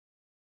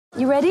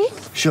You ready?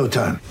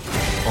 Showtime.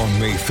 On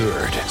May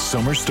 3rd,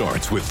 summer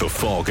starts with The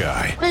Fall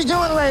Guy. Let's do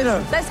it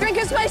later. Let's drink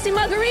a spicy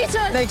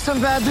margarita. Make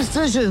some bad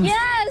decisions.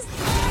 Yes!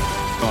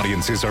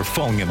 Audiences are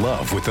falling in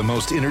love with the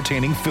most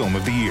entertaining film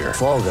of the year.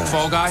 Fall Guy.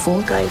 Fall Guy?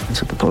 Fall Guy.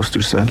 That's what the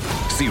poster said.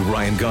 See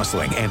Ryan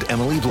Gosling and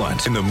Emily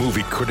Blunt in the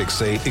movie critics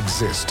say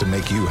exists to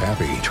make you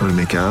happy. Trying to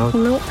make it out?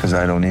 Nope. Because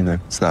I don't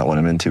either. It's not what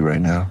I'm into right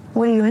now.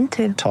 What are you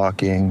into?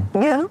 Talking.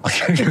 Yeah.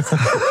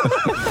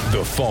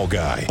 The Fall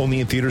Guy.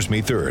 Only in theaters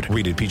May 3rd.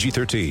 Rated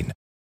PG-13.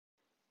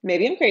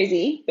 Maybe I'm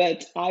crazy,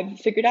 but I've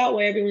figured out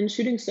why everyone's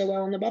shooting so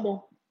well in the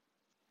bubble.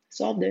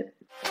 Solved it.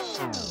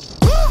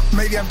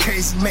 Maybe I'm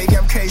crazy,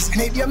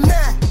 maybe I'm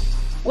not.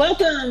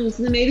 Welcome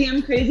to the Maybe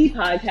I'm Crazy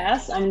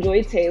podcast. I'm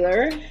Joy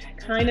Taylor.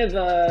 Kind of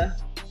a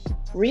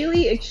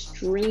really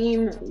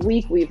extreme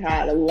week we've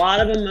had. A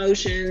lot of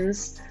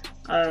emotions,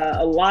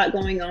 a lot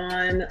going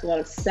on, a lot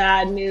of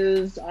sad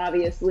news,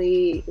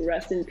 obviously.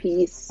 Rest in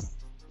peace,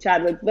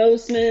 Chadwick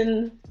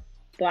Boseman,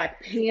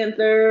 Black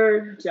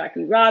Panther,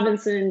 Jackie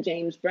Robinson,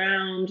 James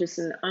Brown, just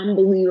an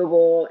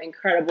unbelievable,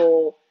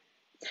 incredible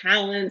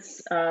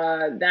talents.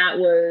 That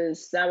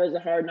was a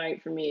hard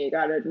night for me. I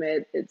gotta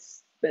admit,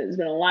 there's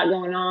been a lot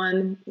going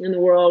on in the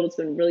world. It's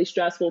been really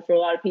stressful for a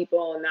lot of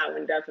people, and that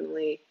one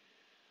definitely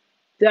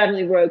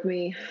broke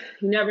me.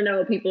 You never know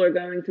what people are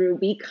going through.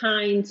 Be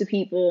kind to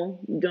people.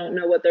 You don't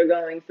know what they're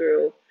going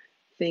through.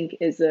 I think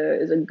is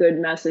a good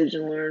message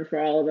and learn for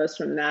all of us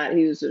from that.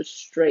 He was a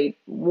straight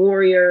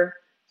warrior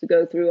to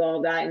go through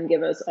all that and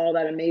give us all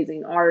that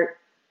amazing art.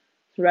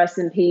 Rest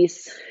in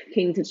peace,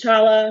 King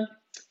T'Challa.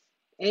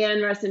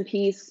 And rest in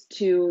peace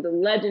to the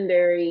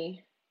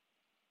legendary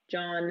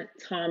John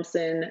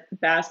Thompson,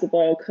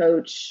 basketball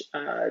coach,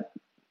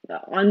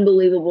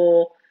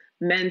 unbelievable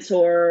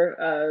mentor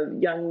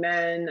of young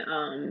men.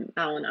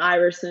 Allen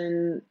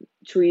Iverson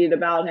tweeted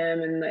about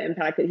him and the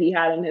impact that he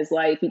had in his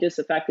life. He just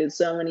affected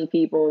so many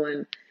people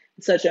and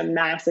such a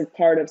massive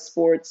part of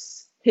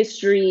sports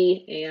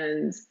history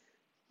and,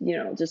 you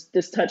know,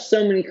 just touched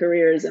so many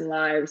careers and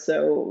lives.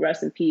 So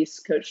rest in peace,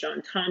 Coach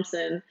John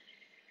Thompson.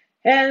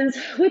 And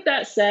with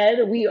that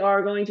said, we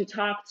are going to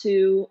talk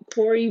to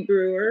Corey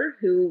Brewer,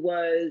 who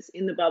was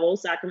in the bubble,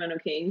 Sacramento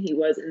King. He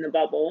was in the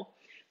bubble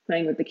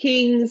playing with the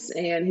Kings,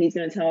 and he's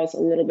going to tell us a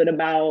little bit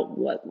about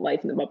what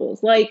life in the bubble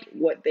is like,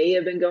 what they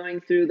have been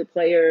going through, the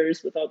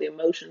players, with all the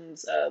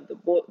emotions of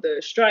the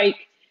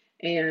strike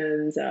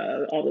and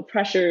all the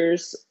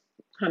pressures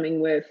coming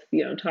with,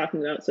 you know,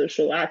 talking about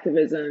social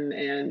activism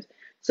and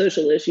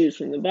social issues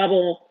from the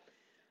bubble,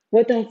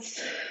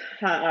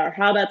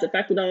 how that's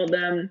affected all of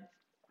them.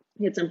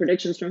 Get some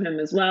predictions from him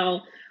as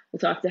well. We'll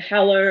talk to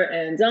Heller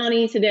and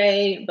Donnie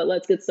today, but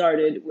let's get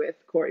started with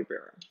Corey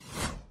Brewer.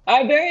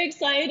 I'm very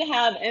excited to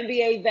have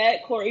NBA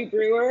vet Corey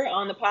Brewer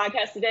on the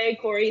podcast today.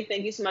 Corey,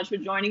 thank you so much for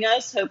joining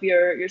us. Hope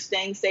you're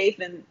staying safe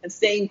and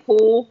staying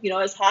cool. You know,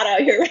 it's hot out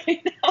here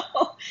right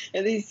now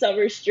in these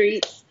summer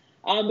streets.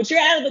 But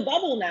you're out of the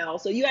bubble now,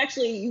 so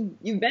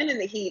you've been in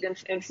the heat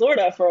in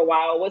Florida for a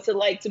while. What's it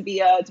like to be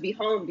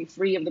home, be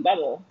free of the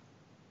bubble?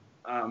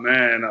 Oh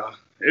man,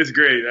 it's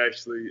great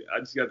actually. I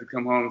just got to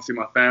come home and see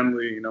my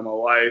family. You know, my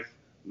wife,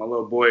 my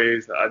little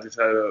boys. I just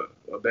had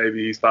a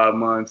baby. He's 5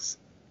 months.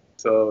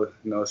 So,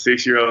 you know, a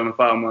 6-year-old and a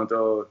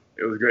 5-month-old.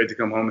 It was great to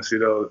come home and see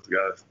those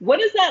guys.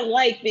 What is that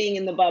like being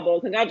in the bubble?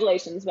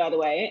 Congratulations, by the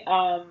way.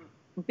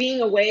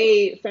 Being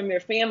away from your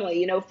family.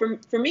 You know, for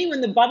me,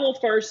 when the bubble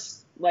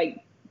first,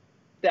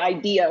 the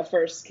idea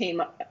first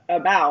came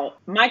about,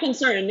 my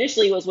concern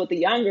initially was with the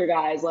younger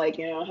guys, like,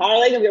 you know, how are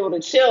they going to be able to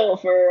chill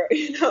for,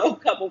 you know, a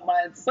couple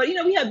months? But, you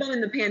know, we had been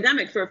in the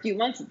pandemic for a few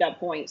months at that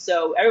point.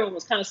 So everyone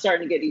was kind of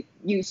starting to get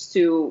used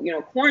to, you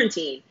know,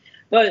 quarantine.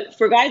 But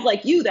for guys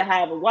like you that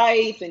have a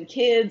wife and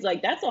kids,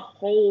 like, that's a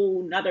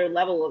whole nother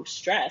level of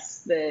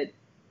stress that,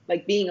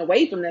 like, being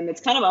away from them, it's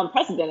kind of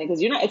unprecedented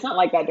because it's not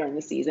like that during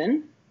the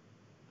season.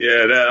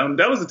 Yeah,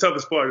 that was the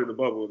toughest part of the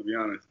bubble, to be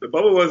honest. The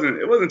bubble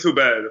wasn't too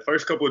bad. The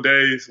first couple of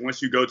days,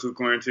 once you go to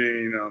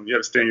quarantine, you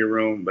have to stay in your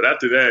room. But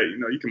after that, you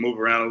know, you can move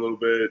around a little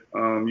bit.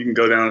 You can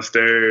go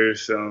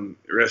downstairs,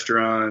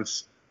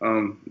 restaurants.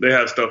 They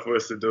have stuff for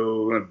us to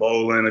do. We went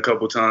bowling a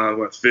couple times,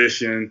 went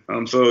fishing.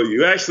 So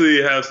you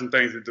actually have some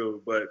things to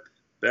do. But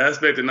the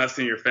aspect of not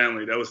seeing your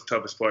family, that was the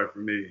toughest part for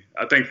me.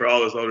 I think for all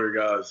those older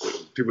guys,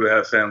 people that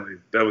have family,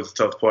 that was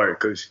the tough part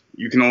because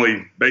you can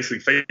only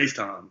basically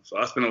FaceTime. So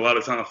I spent a lot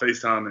of time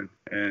FaceTiming,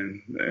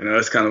 and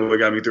that's kind of what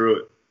got me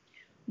through it.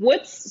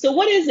 What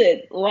is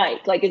it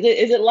like? Like, is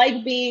it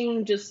like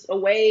being just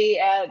away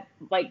at,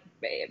 like,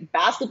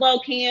 basketball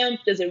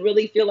camp? Does it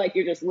really feel like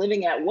you're just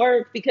living at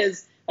work?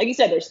 Because, like you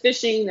said, there's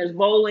fishing, there's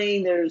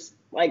bowling, there's,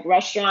 like,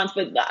 restaurants,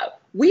 but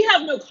we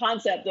have no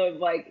concept of,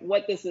 like,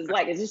 what this is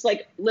like. It's just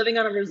like living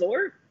on a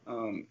resort.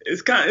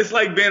 It's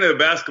like being at a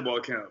basketball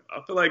camp.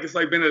 I feel like it's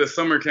like being at a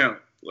summer camp.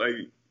 Like,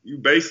 you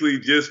basically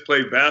just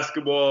play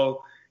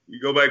basketball.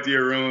 You go back to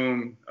your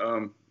room.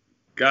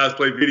 Guys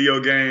play video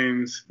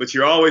games, but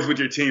you're always with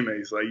your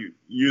teammates. Like, you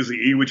usually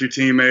eat with your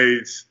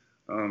teammates.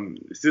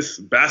 It's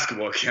just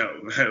basketball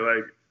camp, man.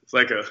 Like, it's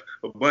like a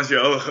bunch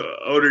of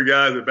older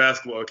guys at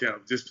basketball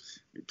camp,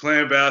 just you're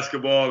playing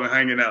basketball and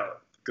hanging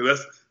out,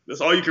 because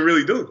that's all you can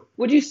really do.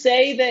 Would you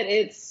say that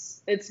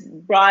it's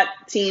brought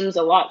teams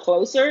a lot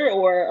closer,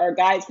 or are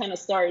guys kind of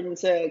starting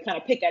to kind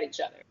of pick at each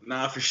other?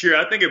 Nah, for sure.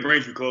 I think it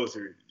brings you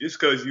closer, just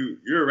because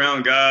you're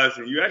around guys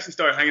and you actually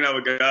start hanging out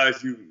with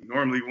guys you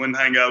normally wouldn't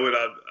hang out with.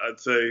 I'd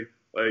say,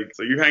 like,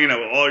 so you're hanging out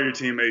with all your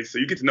teammates, so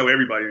you get to know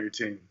everybody on your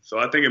team. So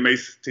I think it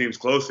makes teams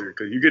closer,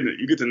 because you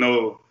get to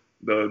know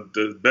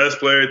the best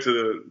player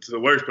to the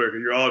worst player,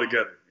 because you're all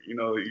together. You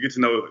know, you get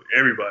to know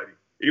everybody,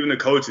 even the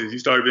coaches. You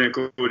start being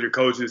cool with your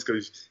coaches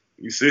because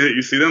you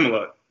see them a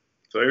lot.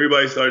 So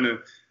everybody's starting to.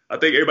 I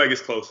think everybody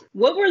gets closer.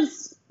 What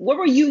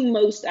were you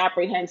most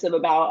apprehensive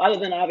about, other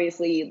than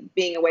obviously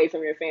being away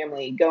from your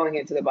family going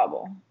into the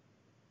bubble?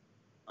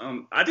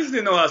 I just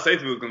didn't know how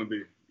safe it was going to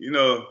be. You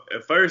know,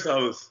 at first I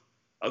was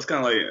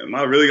kind of like, am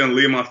I really going to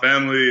leave my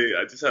family?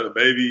 I just had a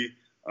baby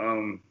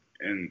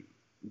and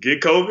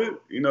get COVID,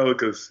 you know,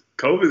 because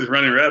COVID is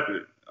running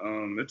rapid.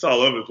 It's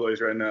all over the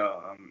place right now.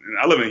 And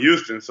I live in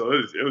Houston, so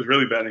it was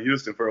really bad in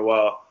Houston for a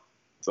while.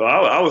 So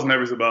I was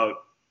nervous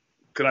about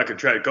could I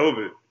contract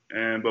COVID.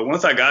 But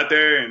once I got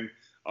there and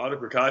all the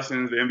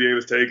precautions the NBA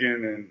was taking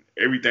and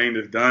everything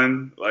that's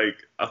done, like,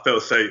 I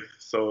felt safe.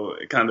 So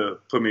it kind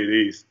of put me at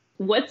ease.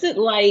 What's it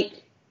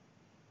like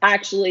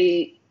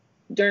actually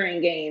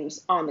during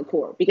games on the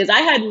court? Because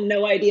I had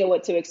no idea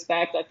what to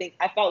expect.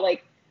 I felt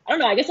like, I don't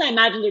know, I guess I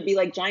imagined there'd be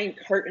like giant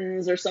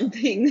curtains or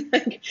something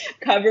like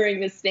covering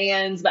the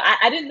stands, but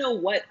I didn't know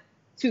what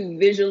to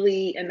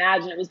visually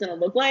imagine it was going to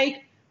look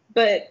like.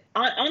 But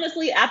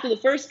honestly, after the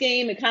first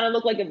game, it kind of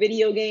looked like a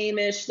video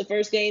game-ish, the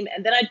first game.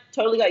 And then I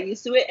totally got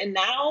used to it. And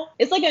now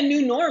it's like a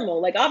new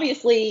normal. Like,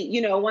 obviously,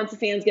 you know, once the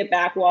fans get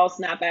back, we'll all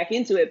snap back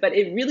into it. But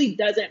it really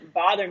doesn't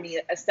bother me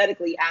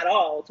aesthetically at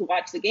all to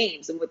watch the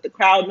games. And with the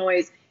crowd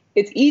noise,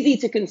 it's easy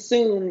to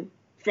consume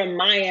from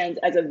my end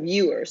as a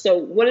viewer. So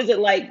what is it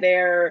like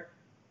there?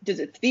 Does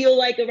it feel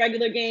like a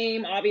regular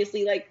game?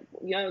 Obviously, like,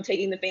 you know,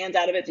 taking the fans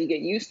out of it, do you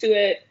get used to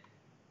it?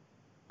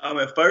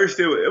 At first,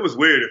 it was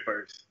weird at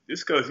first,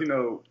 just because, you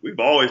know, we've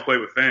always played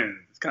with fans.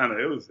 It's kind of,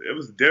 it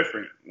was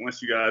different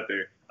once you got out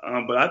there.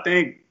 But I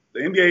think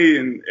the NBA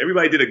and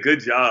everybody did a good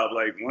job.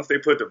 Like, once they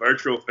put the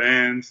virtual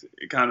fans,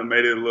 it kind of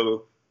made it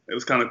it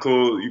was kind of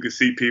cool. You could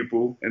see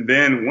people. And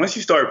then once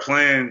you start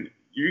playing,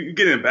 you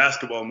get in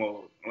basketball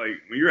mode. Like,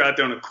 when you're out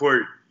there on the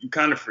court, you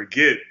kind of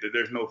forget that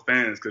there's no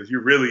fans because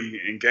you're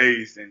really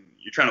engaged and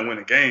you're trying to win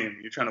a game.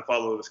 You're trying to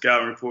follow the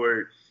scouting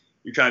report.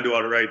 You're trying to do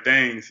all the right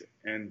things.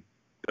 And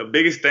the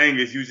biggest thing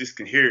is you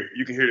can hear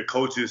the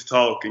coaches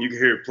talk and you can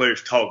hear the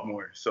players talk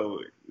more. So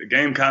the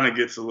game kind of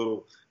gets a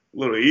little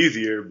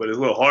easier, but it's a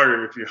little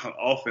harder if you're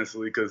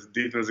offensively because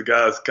defensive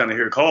guys kind of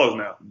hear calls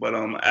now. But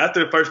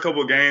after the first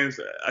couple of games,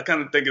 I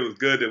kind of think it was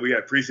good that we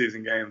had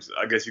preseason games,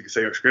 I guess you could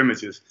say, or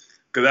scrimmages.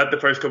 Because after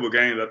the first couple of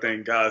games, I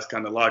think guys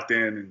kind of locked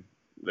in and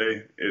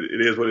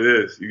it is what it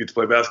is. You get to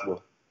play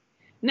basketball.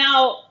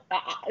 Now,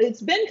 it's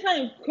been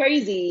kind of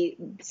crazy,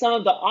 some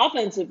of the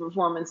offensive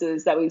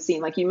performances that we've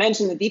seen. Like you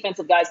mentioned, the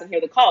defensive guys can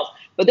hear the calls.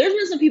 But there's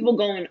been some people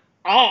going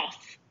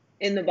off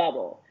in the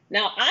bubble.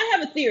 Now, I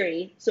have a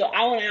theory, so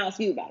I want to ask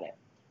you about it.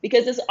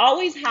 Because this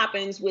always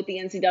happens with the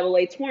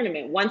NCAA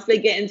tournament. Once they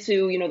get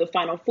into, you know, the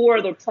Final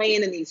Four, they're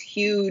playing in these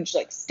huge,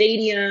 like,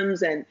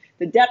 stadiums, and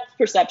the depth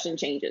perception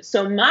changes.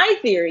 So my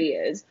theory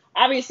is,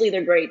 obviously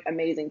they're great,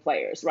 amazing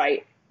players,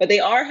 right? But they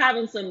are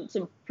having some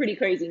pretty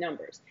crazy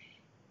numbers.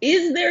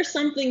 Is there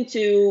something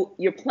to,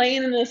 you're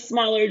playing in a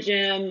smaller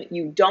gym,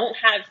 you don't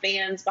have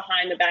fans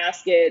behind the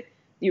basket,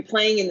 you're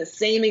playing in the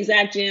same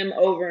exact gym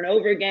over and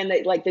over again,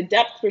 that, like, the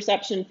depth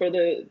perception for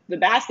the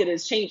basket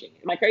is changing?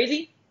 Am I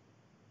crazy?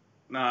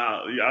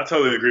 Nah, yeah, I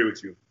totally agree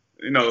with you.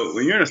 You know,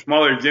 when you're in a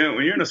smaller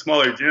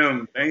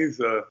gym,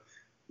 things,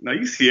 now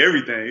you see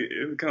everything.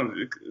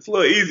 It's a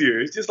little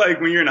easier. It's just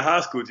like when you're in a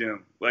high school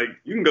gym. Like,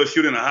 you can go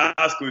shoot in a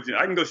high school gym.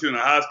 I can go shoot in a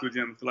high school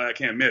gym and feel like I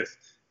can't miss.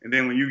 And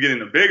then when you get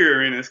in a bigger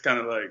arena, it's kind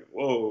of like,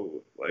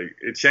 whoa, like,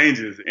 it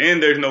changes.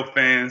 And there's no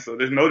fans, so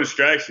there's no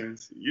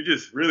distractions. You're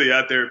just really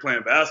out there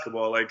playing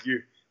basketball like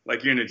you're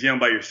in the gym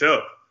by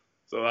yourself.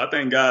 So I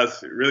think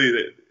guys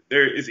really,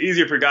 it's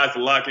easier for guys to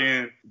lock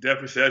in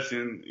depth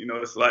perception. You know,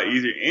 it's a lot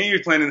easier. And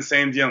you're playing in the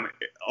same gym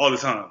all the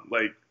time.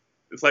 Like,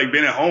 it's like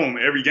being at home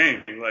every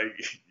game.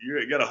 Like,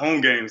 you got a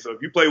home game. So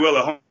if you play well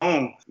at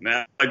home,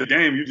 now, like, the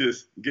game, you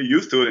just get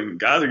used to it. And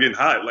guys are getting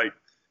hot. Like,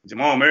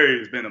 Jamal Murray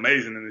has been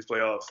amazing in these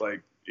playoffs.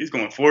 Like, he's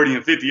going 40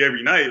 and 50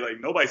 every night. Like,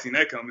 nobody's seen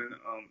that coming.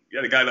 You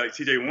got a guy like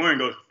T.J. Warren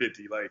goes for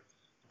 50. Like,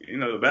 you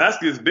know, the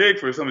basket is big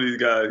for some of these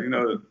guys. You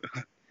know,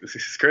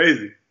 it's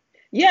crazy.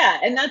 Yeah,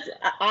 and that's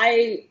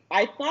I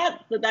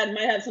thought that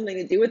might have something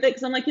to do with it,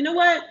 because I'm like, you know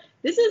what?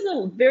 This is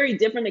a very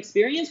different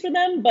experience for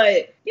them.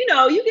 But, you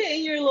know, you get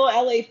in your little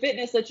LA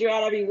Fitness that you're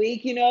at every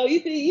week. You know,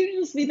 you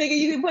just be thinking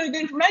you can put it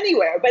in from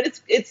anywhere. But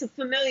it's a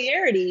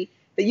familiarity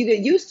that you get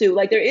used to.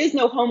 Like, there is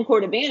no home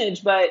court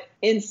advantage, but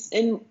in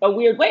a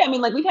weird way. I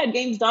mean, like, we've had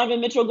games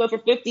Donovan Mitchell go for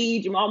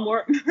 50, Jamal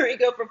Murray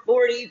go for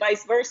 40,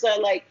 vice versa.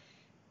 Like,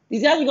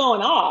 these guys are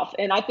going off.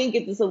 And I think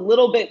it's a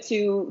little bit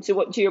to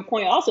your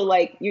point also,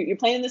 like, you're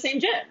playing in the same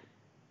gym.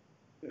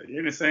 You're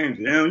in the same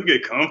gym. You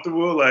get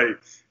comfortable. Like,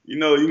 you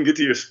know, you can get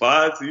to your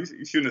spots. You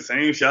shooting the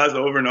same shots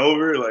over and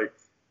over. Like,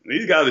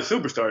 these guys are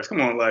superstars.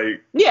 Come on,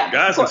 like, Yeah,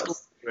 guys of can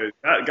course. score.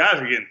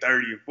 Guys are getting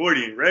 30 and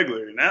 40 in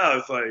regular. Now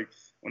it's like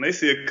when they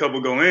see a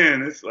couple go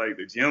in, it's like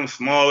the gym's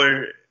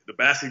smaller, the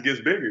basket gets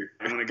bigger.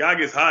 And when a guy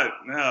gets hot,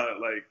 now,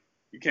 like,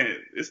 you can't.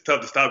 It's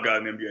tough to stop guys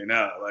in the NBA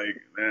now.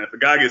 Like, man, if a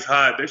guy gets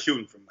hot, they're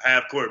shooting from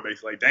half court,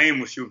 basically. Like, Dame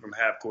was shooting from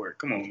half court.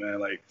 Come on, man.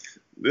 Like,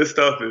 this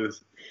stuff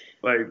is,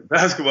 like,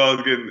 basketball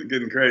is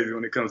getting crazy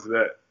when it comes to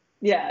that.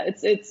 Yeah,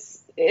 it's.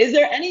 Is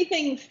there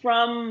anything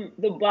from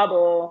the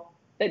bubble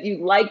that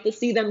you'd like to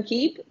see them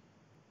keep?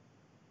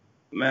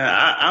 Man,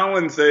 I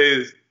wouldn't say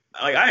it's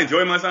like I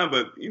enjoy my time,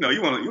 but you know,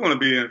 you want to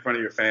be in front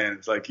of your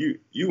fans. Like you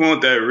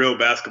want that real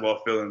basketball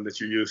feeling that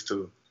you're used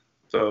to.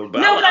 So, but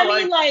No, but I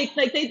mean, like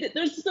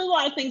there's still a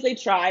lot of things they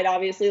tried.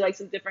 Obviously, like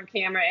some different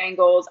camera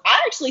angles.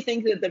 I actually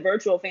think that the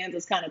virtual fans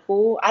is kind of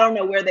cool. I don't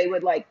know where they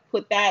would like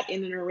put that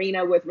in an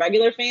arena with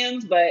regular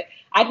fans, but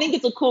I think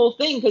it's a cool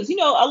thing because you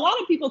know a lot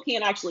of people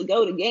can't actually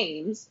go to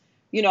games.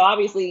 You know,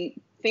 obviously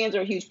fans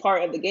are a huge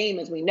part of the game,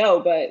 as we know,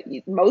 but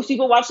most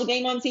people watch the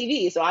game on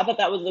TV. So I thought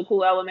that was a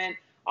cool element.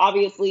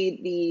 Obviously,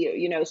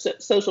 the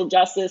social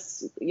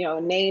justice,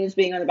 names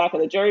being on the back of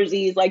the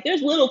jerseys. Like,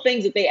 there's little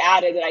things that they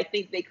added that I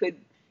think they could,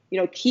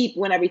 keep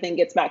when everything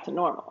gets back to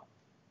normal.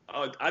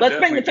 Let's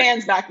bring the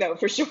fans back, though,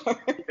 for sure.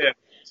 Yeah,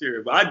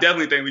 sure. But I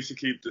definitely think we should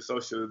keep the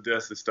social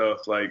justice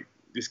stuff. Like,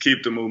 just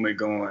keep the movement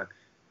going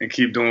and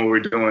keep doing what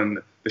we're doing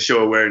to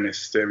show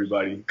awareness to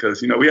everybody.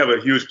 Because, we have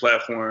a huge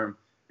platform.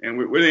 And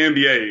we're the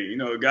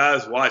NBA.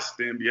 Guys watch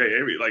the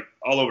NBA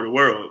all over the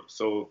world.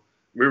 So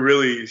we're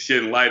really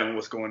shedding light on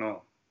what's going on.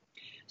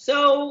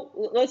 So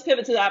let's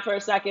pivot to that for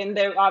a second.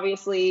 There,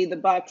 obviously, the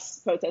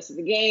Bucks protested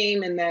the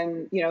game, and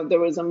then there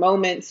was a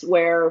moment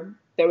where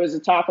there was a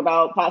talk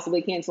about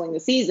possibly canceling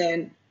the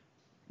season.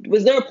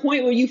 Was there a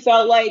point where you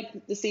felt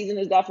like the season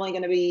is definitely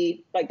going to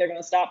be like they're going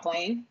to stop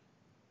playing?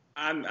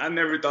 I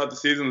never thought the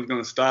season was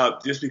going to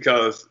stop just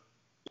because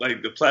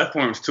the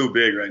platform's too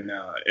big right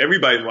now.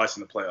 Everybody's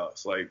watching the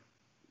playoffs.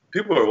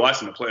 People are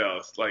watching the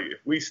playoffs. If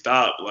we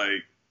stop,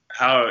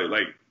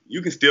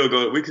 you can still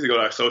go. We can go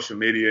to our social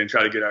media and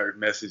try to get our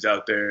message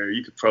out there.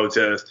 You can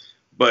protest,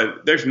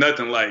 but there's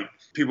nothing like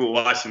people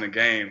watching the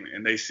game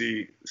and they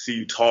see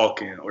you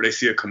talking, or they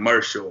see a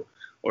commercial,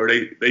 or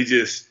they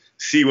just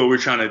see what we're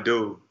trying to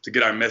do to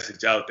get our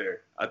message out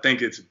there. I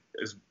think it's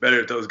better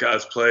if those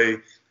guys play,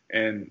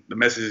 and the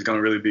message is going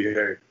to really be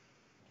heard.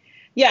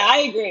 Yeah, I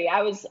agree.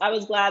 I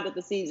was glad that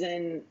the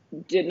season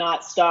did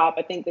not stop.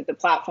 I think that the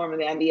platform of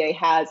the NBA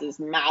has is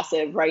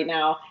massive right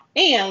now.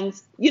 And,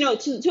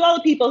 to all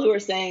the people who are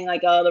saying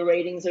oh, the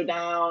ratings are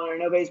down or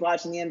nobody's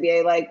watching the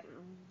NBA,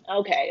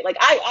 okay.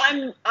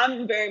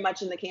 I'm very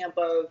much in the camp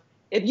of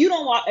if you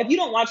don't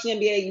watch the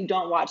NBA, you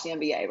don't watch the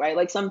NBA,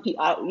 right? Some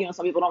people,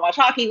 some people don't watch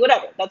hockey,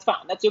 whatever. That's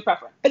fine. That's your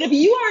preference. But if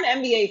you are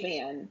an NBA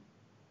fan,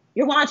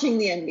 you're watching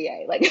the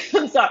NBA.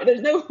 I'm sorry, there's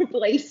no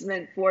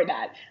replacement for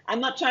that. I'm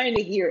not trying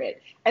to hear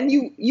it. And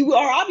you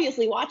are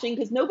obviously watching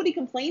because nobody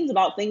complains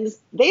about things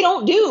they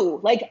don't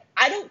do.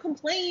 I don't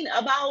complain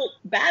about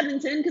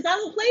badminton because I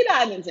don't play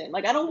badminton.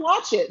 I don't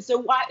watch it. So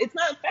why it's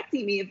not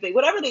affecting me if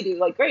whatever they do,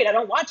 great, I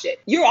don't watch it.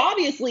 You're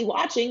obviously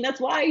watching.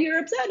 That's why you're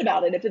upset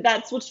about it, if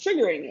that's what's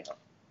triggering you.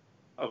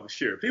 Oh,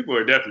 sure. People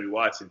are definitely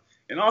watching.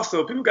 And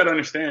also, people got to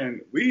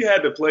understand, we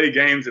had to play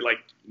games at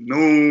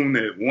noon,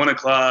 at 1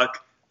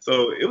 o'clock.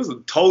 So it was a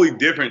totally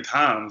different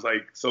times.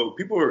 So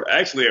people were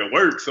actually at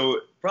work. So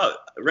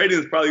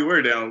ratings probably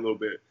were down a little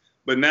bit.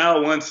 But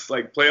now once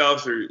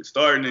playoffs are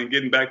starting and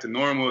getting back to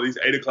normal, these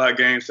 8 o'clock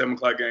games, 7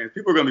 o'clock games,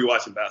 people are going to be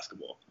watching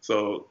basketball.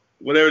 So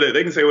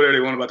they can say whatever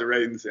they want about the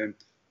ratings. And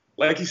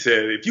like you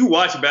said, if you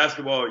watch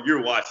basketball,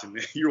 you're watching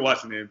it. You're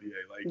watching the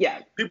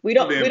NBA. We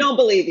don't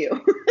believe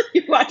you.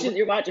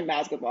 You're watching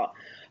basketball.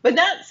 But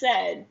that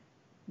said,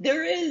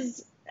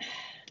 there's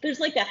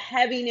a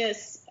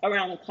heaviness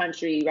around the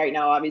country right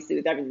now, obviously,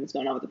 with everything that's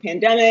going on with the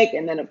pandemic.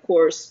 And then, of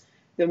course,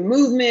 the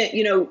movement,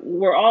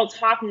 we're all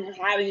talking and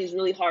having these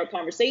really hard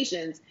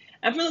conversations.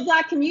 And for the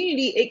Black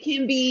community, it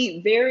can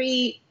be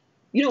very,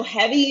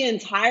 heavy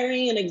and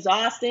tiring and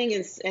exhausting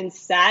and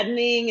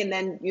saddening. And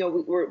then,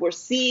 we're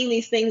seeing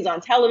these things on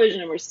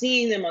television and we're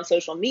seeing them on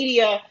social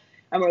media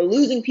and we're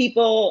losing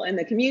people in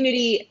the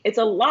community. It's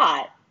a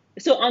lot.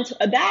 So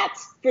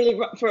that's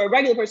for a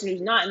regular person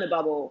who's not in the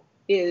bubble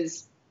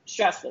is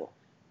stressful.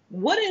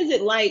 What is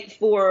it like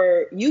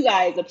for you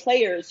guys, the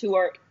players who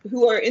are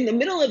in the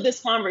middle of this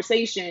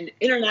conversation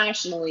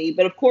internationally,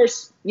 but of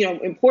course,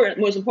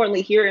 most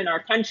importantly here in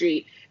our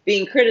country,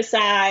 being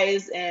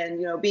criticized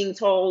and being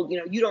told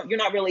you're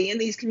not really in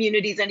these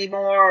communities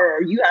anymore,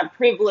 or you have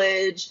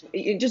privilege,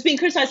 just being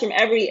criticized from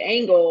every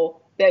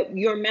angle, that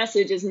your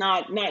message is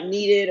not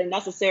needed or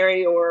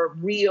necessary or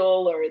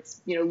real, or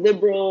it's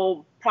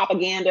liberal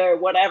propaganda or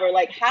whatever.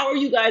 How are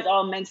you guys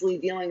all mentally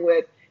dealing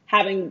with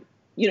having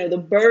the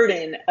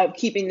burden of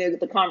keeping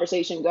the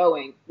conversation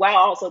going while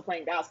also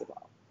playing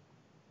basketball?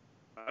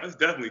 It's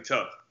definitely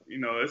tough.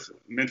 It's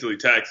mentally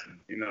taxing.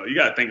 You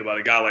got to think about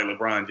a guy like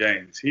LeBron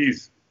James.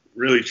 He's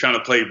really trying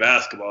to play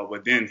basketball,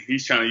 but then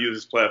he's trying to use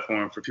his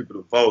platform for people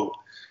to vote,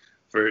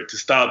 to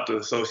stop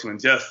the social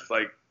injustice.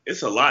 Like,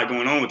 it's a lot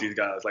going on with these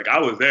guys. Like, I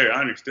was there.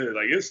 I understood.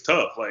 Like, it's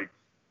tough. Like,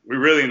 we're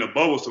really in a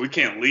bubble, so we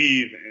can't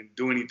leave and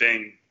do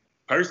anything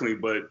personally,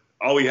 but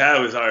all we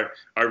have is our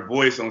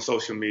voice on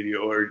social media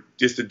or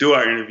just to do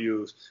our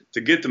interviews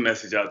to get the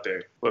message out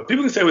there. But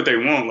people can say what they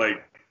want.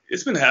 Like,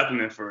 it's been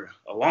happening for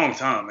a long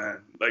time,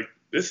 man. Like,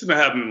 this has been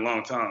happening a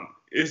long time.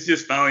 It's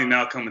just finally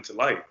now coming to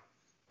light.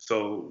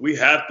 So we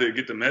have to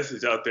get the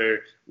message out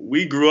there.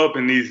 We grew up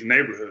in these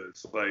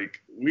neighborhoods.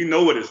 Like, we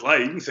know what it's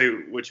like. You can say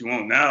what you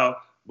want now,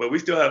 but we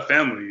still have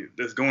family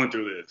that's going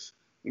through this.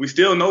 We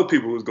still know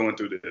people who's going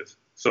through this.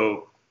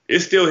 So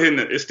it's still hitting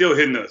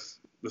us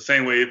the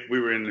same way if we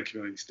were in the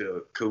community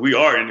still, because we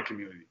are in the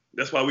community.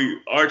 That's why we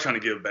are trying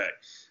to give back.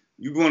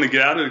 You want to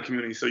get out of the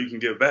community so you can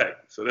give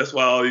back. So that's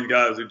why all these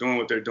guys are doing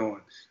what they're doing.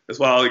 That's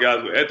why all the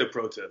guys were at the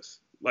protests.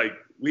 Like,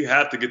 we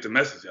have to get the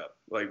message out.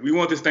 Like, we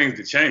want these things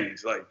to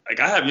change. Like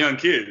I have young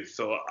kids,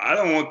 so I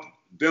don't want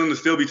them to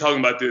still be talking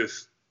about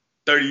this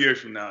 30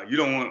 years from now. I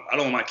don't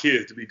want my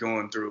kids to be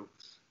going through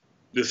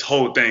this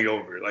whole thing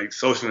over, like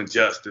social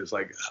injustice,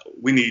 like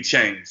we need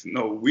change.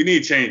 No, we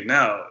need change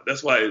now.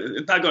 That's why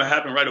it's not going to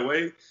happen right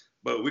away,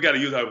 but we got to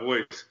use our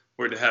voice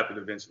for it to happen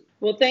eventually.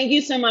 Well, thank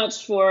you so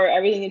much for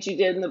everything that you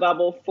did in the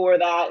bubble for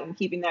that and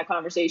keeping that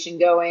conversation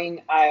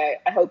going. I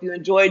hope you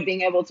enjoyed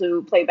being able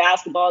to play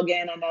basketball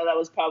again. I know that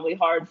was probably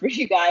hard for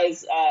you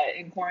guys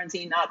in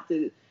quarantine not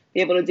to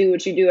be able to do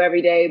what you do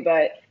every day,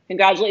 but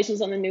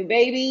congratulations on the new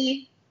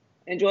baby.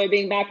 Enjoy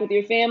being back with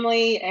your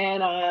family.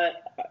 And I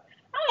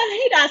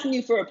hate asking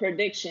you for a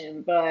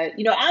prediction, but,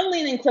 I'm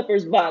leaning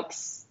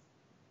Clippers-Bucks.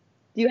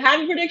 Do you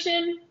have a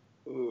prediction?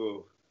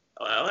 Ooh,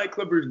 I like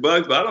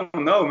Clippers-Bucks, but I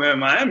don't know, man.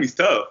 Miami's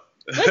tough.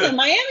 Listen,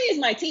 Miami is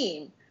my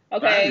team,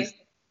 okay?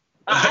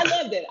 I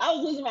loved it. I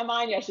was losing my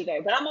mind yesterday,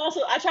 but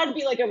I try to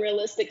be like a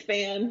realistic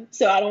fan,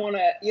 so I don't want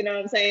to, you know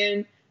what I'm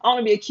saying? I don't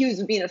want to be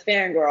accused of being a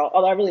fangirl,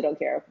 although I really don't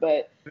care.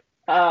 But,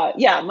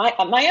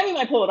 Miami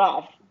might pull it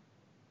off.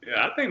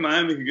 Yeah, I think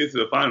Miami can get to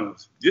the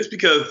finals just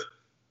because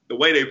the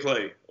way they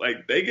play.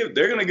 Like, they're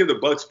going to give the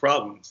Bucks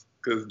problems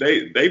because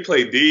they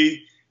play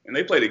D and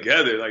they play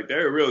together. Like,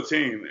 they're a real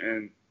team.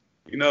 And,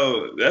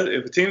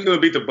 if a team's going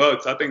to beat the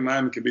Bucks, I think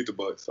Miami can beat the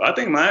Bucks. So I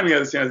think Miami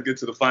has a chance to get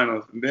to the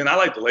finals. And then I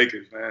like the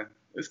Lakers, man.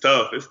 It's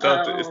tough. It's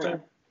tough.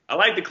 I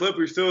like the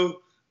Clippers,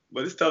 too,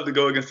 but it's tough to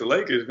go against the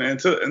Lakers, man.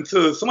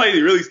 Until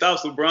somebody really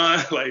stops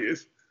LeBron, like,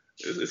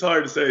 it's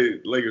hard to say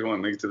the Lakers want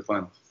to make it to the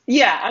finals.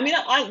 Yeah, I mean,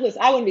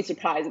 I wouldn't be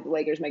surprised if the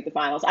Lakers make the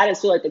finals. I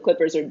just feel like the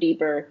Clippers are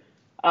deeper.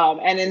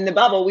 And in the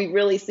bubble, we've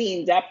really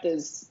seen depth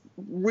is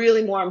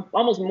really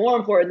almost more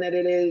important than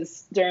it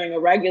is during a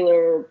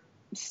regular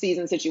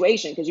season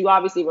situation, because you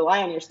obviously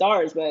rely on your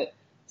stars, but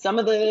some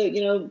of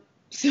the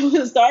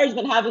stars have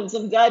been having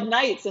some dud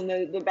nights, and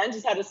the bench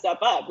has had to step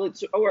up,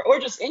 or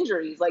just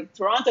injuries. Like,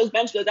 Toronto's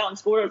bench goes out and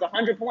scores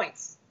 100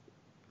 points.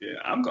 Yeah,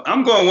 I'm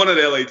going one of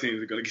the LA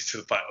teams are going to get to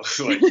the finals.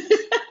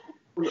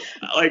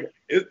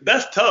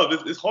 That's tough.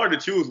 It's hard to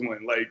choose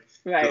one. Like,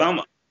 right.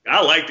 'Cause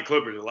I like the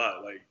Clippers a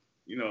lot. Like,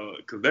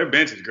 because their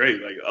bench is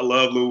great. Like, I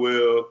love Lou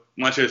Will.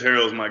 Montrezl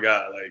Harrell's my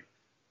guy. Like,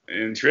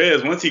 and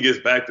Trez, once he gets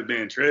back to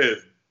being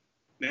Trez,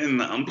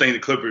 then I'm thinking the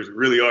Clippers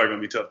really are going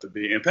to be tough to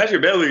beat. And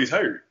Patrick Beverley's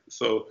hurt,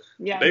 so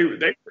they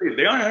aren't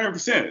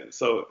 100%.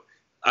 So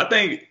I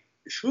think,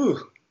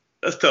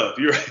 that's tough.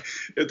 You're right.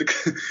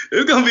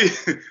 It's going to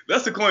be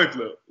that's a coin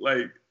flip.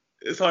 Like,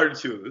 it's hard to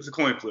choose. It's a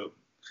coin flip.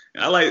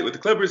 And I like with the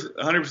Clippers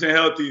 100%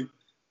 healthy.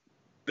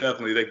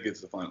 Definitely, they can get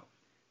to the final.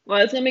 Well,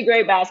 it's going to be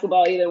great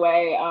basketball either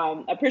way.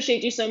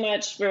 Appreciate you so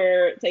much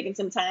for taking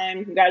some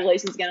time.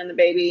 Congratulations again on the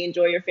baby.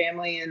 Enjoy your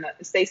family and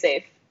stay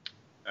safe.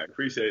 I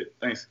appreciate it.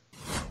 Thanks.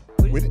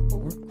 With it.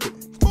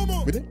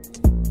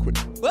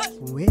 What?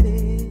 With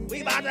it.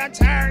 We about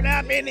to turn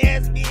up in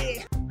this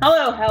bitch.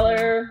 Hello,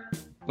 Heller.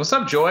 What's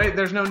up, Joy?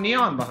 There's no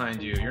neon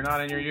behind you. You're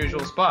not in your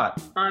usual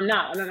spot. I'm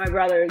not. I'm at my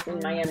brother's in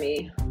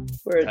Miami,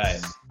 where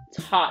it's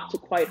hot to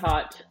quite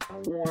hot,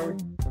 warm.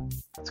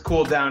 It's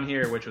cool down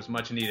here, which was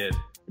much needed.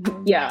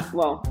 Yeah,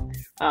 well,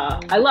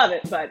 I love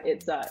it, but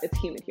it's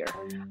humid here.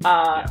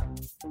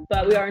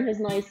 But we are in his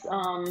nice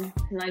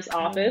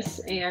office.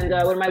 And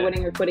what am I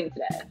winning or quitting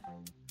today?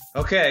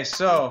 Okay,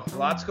 so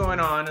lots going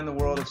on in the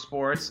world of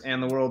sports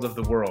and the world of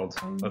the world.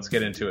 Let's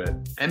get into it.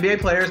 NBA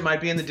players might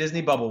be in the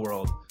Disney bubble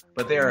world,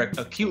 but they are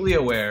acutely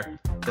aware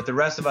that the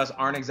rest of us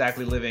aren't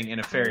exactly living in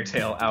a fairy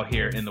tale out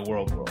here in the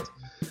world.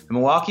 The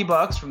Milwaukee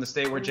Bucks, from the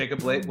state where Jacob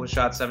Blake was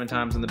shot 7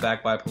 times in the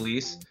back by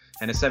police,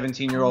 and a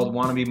 17-year-old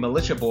wannabe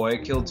militia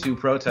boy killed 2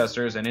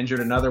 protesters and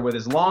injured another with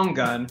his long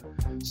gun,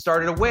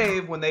 started a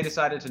wave when they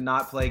decided to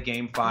not play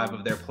Game 5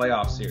 of their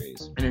playoff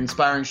series. An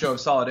inspiring show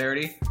of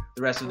solidarity,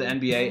 the rest of the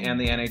NBA and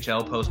the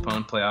NHL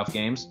postponed playoff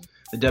games.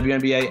 The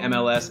WNBA,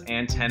 MLS,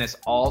 and tennis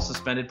all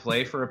suspended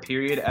play for a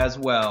period as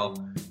well.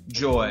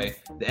 Joy.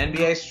 The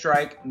NBA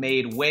strike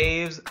made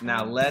waves.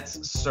 Now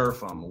let's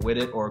surf them. With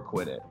it or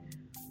quit it.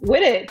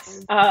 With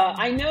it.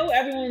 I know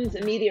everyone's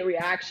immediate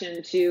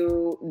reaction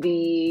to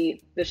the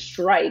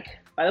strike.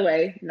 By the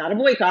way, not a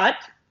boycott.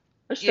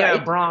 a strike.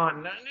 Yeah,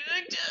 Braun.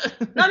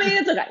 I mean,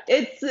 it's okay.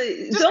 It's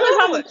the only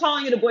problem with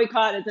calling it a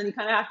boycott is then you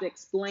kind of have to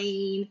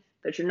explain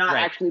that you're not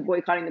actually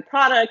boycotting the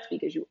product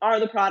because you are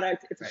the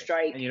product. It's a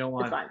strike. And you don't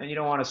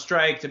want a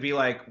strike to be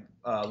like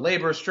a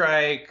labor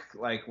strike,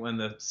 like when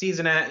the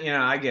season ends.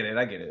 I get it.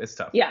 It's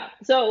tough. Yeah.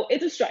 So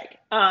it's a strike.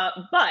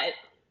 But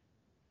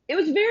it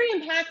was very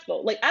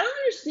impactful. Like, I don't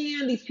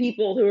understand these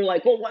people who are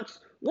like, well,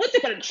 what's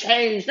it going to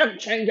change? It doesn't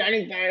change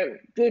anything.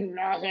 Did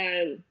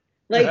nothing.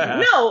 Like,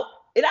 no,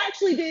 it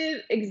actually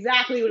did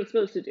exactly what it's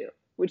supposed to do,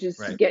 which is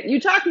to get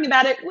you talking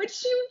about it,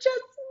 which you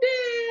just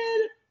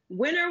did.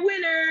 Winner,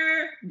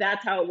 winner.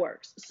 That's how it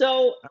works.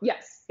 So,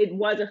 yes, it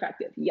was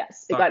effective.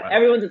 Yes, it got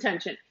everyone's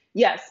attention.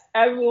 Yes,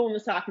 everyone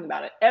was talking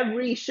about it.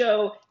 Every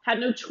show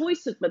had no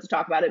choice but to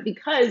talk about it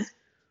because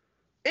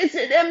it's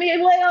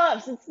NBA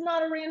playoffs. It's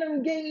not a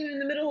random game in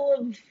the middle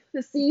of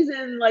the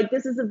season. Like,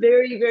 this is a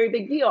very, very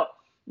big deal.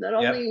 Not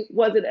only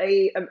was it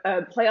a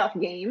playoff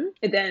game,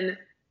 it then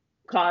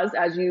caused,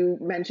 as you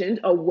mentioned,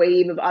 a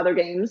wave of other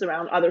games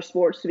around other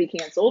sports to be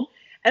canceled.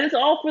 And it's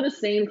all for the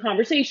same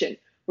conversation.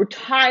 We're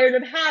tired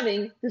of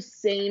having the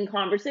same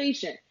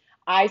conversation.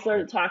 I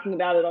started talking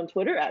about it on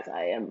Twitter, as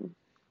I am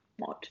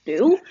wont to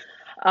do.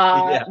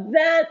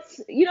 That,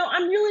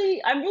 I'm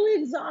really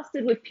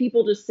exhausted with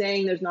people just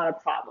saying there's not a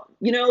problem.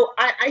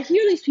 I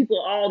hear these people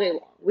all day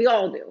long. We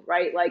all do,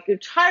 right? Like, we're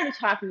tired of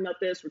talking about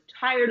this. We're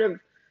tired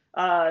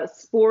of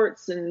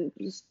sports and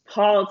just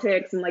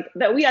politics, and like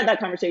that. We had that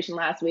conversation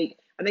last week.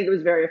 I think it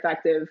was very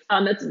effective.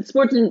 That's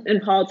sports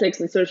and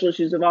politics and social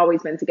issues have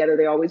always been together.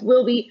 They always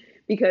will be,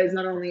 because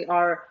not only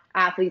are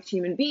athletes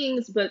human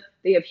beings, but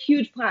they have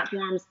huge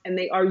platforms, and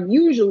they are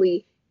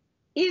usually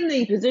in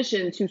the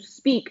position to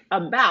speak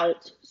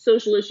about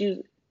social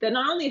issues that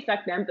not only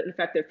affect them, but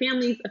affect their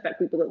families, affect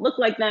people that look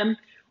like them,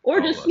 or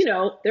just,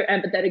 they're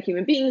empathetic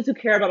human beings who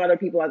care about other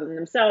people other than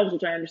themselves,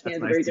 which I understand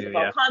is a very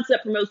difficult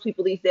concept for most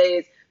people these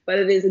days, but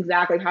it is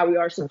exactly how we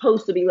are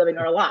supposed to be living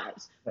our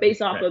lives,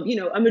 based off of,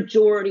 a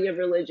majority of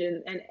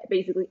religion and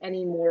basically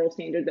any moral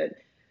standard that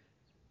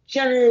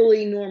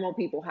generally normal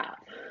people have.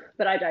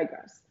 But I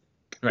digress.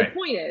 The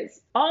point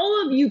is,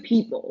 all of you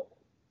people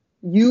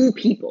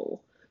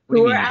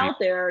who are out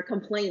there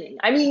complaining,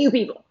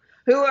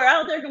 who are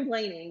out there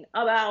complaining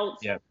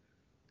about, a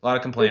lot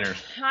of complainers.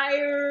 They're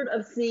tired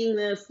of seeing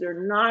this. They're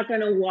not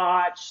going to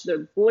watch.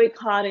 They're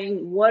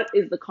boycotting. What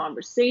is the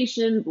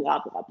conversation?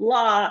 Blah, blah,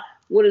 blah.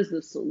 What is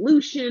the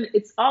solution?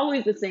 It's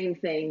always the same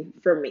thing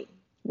for me,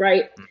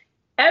 right?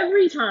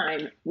 Every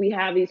time we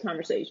have these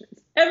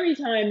conversations, every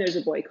time there's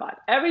a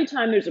boycott, every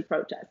time there's a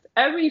protest,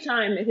 every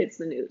time it hits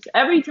the news,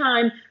 every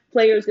time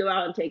players go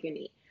out and take a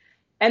knee,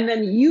 and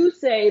then you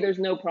say there's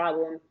no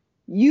problem,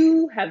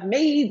 you have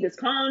made this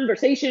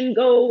conversation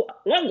go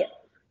longer.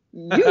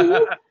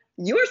 You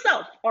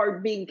yourself are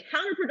being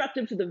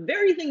counterproductive to the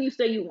very thing you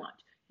say you want.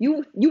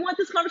 You want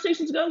this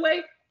conversation to go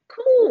away?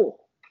 Cool.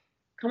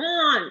 Come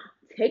on,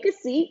 take a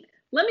seat.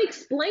 Let me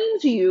explain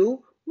to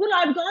you what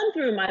I've gone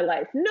through in my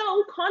life.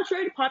 No,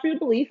 contrary to popular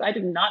belief, I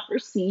did not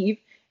receive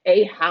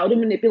a How to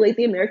Manipulate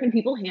the American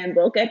People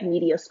handbook at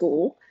media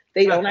school.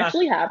 They don't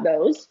actually have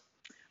those.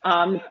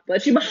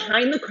 Let you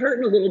behind the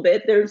curtain a little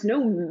bit. There's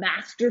no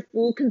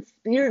masterful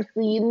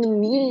conspiracy in the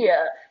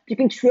media to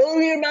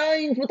control your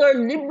minds with our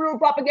liberal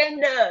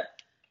propaganda.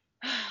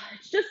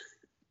 It's just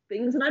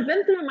things that I've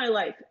been through in my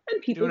life,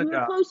 and people who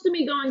are close to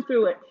me going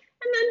through it.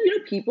 And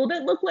then, people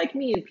that look like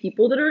me and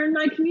people that are in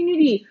my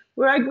community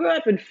where I grew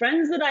up and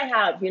friends that I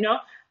have,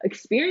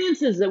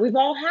 experiences that we've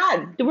all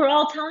had that we're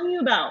all telling you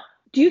about.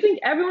 Do you think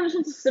everyone just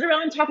wants to sit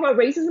around and talk about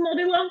racism all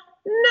day long?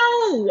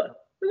 No!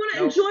 We want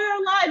to enjoy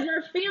our lives and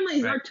our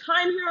families and our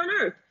time here on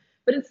earth.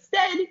 But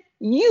instead,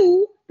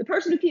 you, the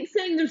person who keeps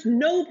saying there's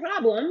no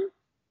problem,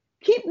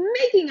 keep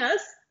making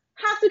us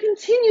have to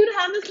continue to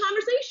have this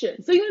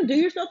conversation. So you want to do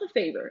yourself a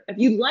favor. If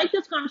you'd like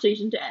this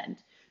conversation to end,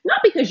 not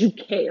because you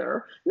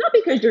care, not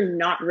because you're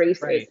not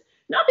racist,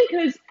 not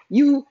because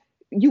you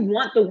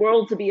want the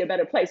world to be a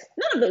better place,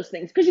 none of those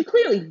things, because you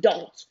clearly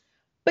don't.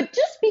 But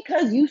just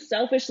because you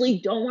selfishly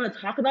don't want to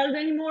talk about it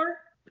anymore,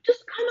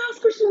 just come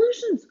ask for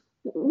solutions.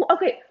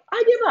 Okay,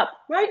 I give up,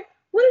 right?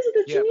 What is it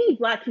that you need,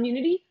 Black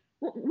community?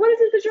 What is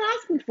it that you're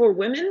asking for,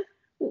 women?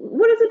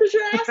 What is it that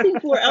you're asking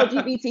for,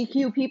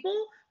 LGBTQ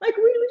people? Like,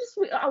 what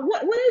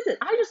is it?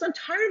 I'm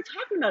tired of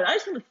talking about it. I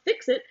just want to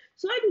fix it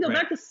so I can go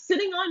back to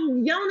sitting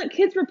on yelling at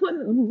kids for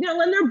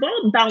letting their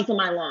ball bounce on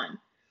my lawn.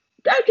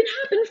 That can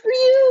happen for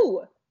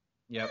you.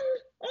 Yep. And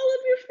all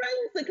of your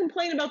friends that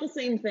complain about the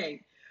same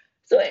thing.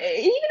 So even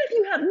if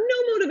you have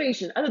no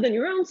motivation other than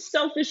your own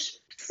selfish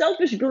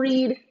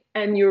greed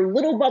and your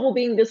little bubble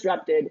being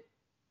disrupted,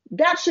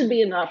 that should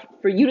be enough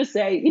for you to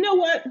say, you know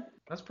what?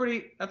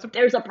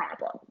 There's a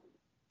problem.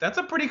 That's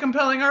a pretty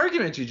compelling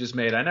argument you just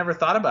made. I never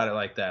thought about it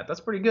like that. That's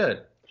pretty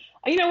good.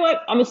 You know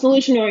what? I'm a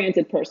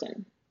solution-oriented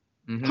person.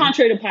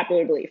 contrary to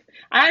popular belief.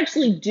 I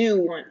actually do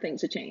want things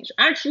to change.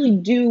 I actually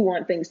do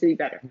want things to be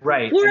better.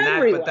 Right. For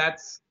everyone. But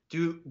that's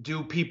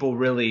do people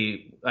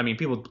really? I mean,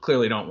 people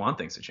clearly don't want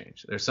things to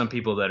change. There's some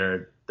people that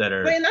are.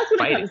 Right, and that's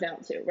what it comes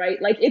down to,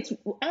 right? Like it's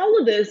all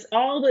of this,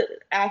 all the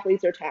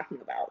athletes are talking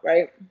about,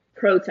 right?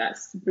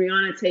 Protests,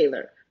 Breonna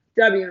Taylor,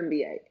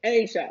 WNBA,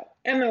 NHL,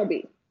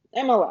 MLB,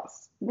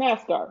 MLS,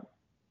 NASCAR,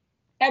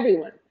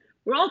 everyone.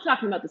 We're all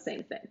talking about the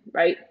same thing,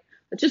 right?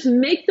 Let's just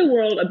make the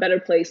world a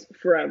better place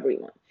for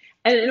everyone.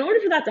 And in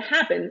order for that to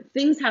happen,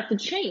 things have to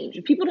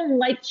change. People don't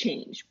like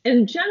change.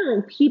 In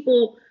general,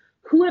 people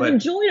who have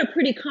enjoyed a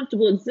pretty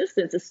comfortable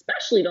existence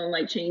especially don't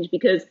like change,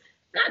 because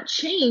that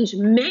change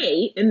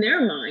may, in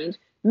their mind,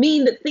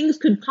 mean that things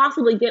could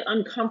possibly get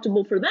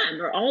uncomfortable for them,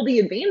 or all the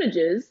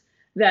advantages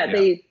that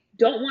they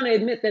don't want to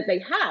admit that they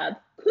have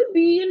could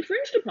be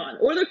infringed upon,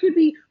 or there could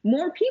be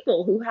more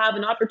people who have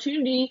an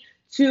opportunity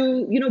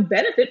to,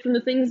 benefit from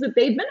the things that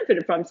they've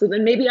benefited from. So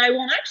then maybe I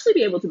won't actually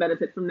be able to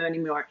benefit from them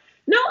anymore.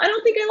 No, I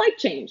don't think I like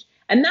change.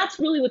 And that's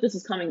really what this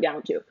is coming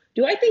down to.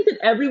 Do I think that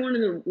everyone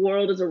in the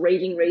world is a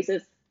raging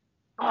racist?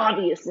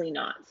 Obviously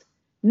not.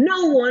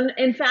 No one,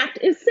 in fact,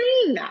 is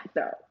saying that,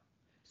 though.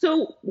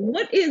 So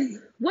what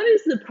is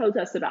the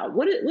protest about?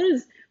 What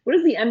is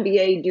the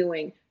NBA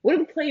doing? What are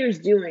the players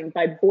doing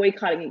by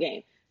boycotting a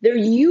game? They're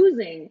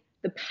using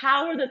the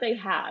power that they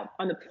have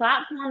on the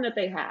platform that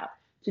they have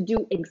to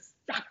do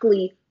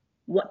exactly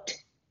what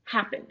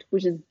happened,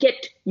 which is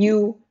get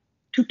you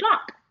to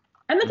talk.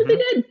 And that's what they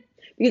did.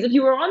 Because if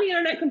you were on the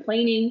internet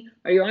complaining,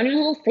 or you're on your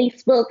little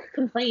Facebook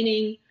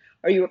complaining,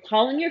 or you were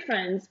calling your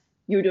friends,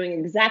 you were doing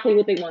exactly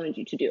what they wanted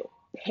you to do.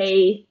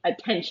 Pay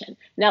attention.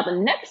 Now, the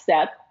next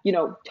step,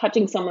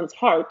 touching someone's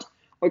heart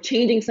or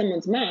changing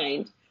someone's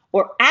mind,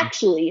 or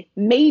actually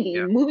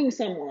maybe moving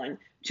someone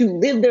to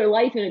live their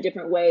life in a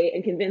different way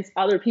and convince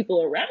other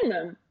people around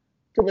them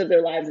to live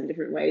their lives in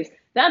different ways,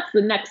 that's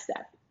the next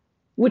step,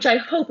 which I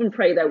hope and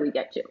pray that we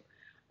get to.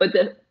 But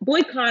the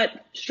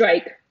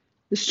strike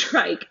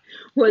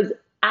was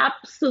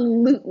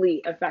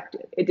absolutely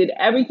effective. It did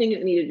everything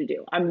it needed to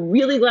do. I'm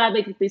really glad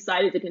they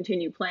decided to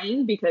continue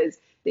playing, because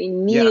they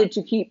needed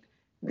to keep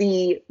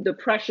the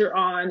pressure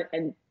on,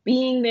 and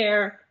being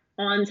there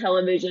on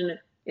television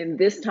in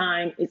this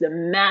time is a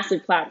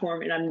massive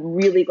platform. And I'm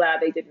really glad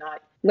they did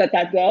not let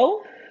that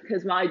go,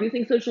 because while I do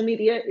think social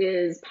media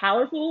is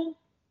powerful,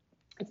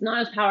 it's not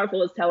as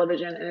powerful as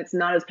television, and it's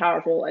not as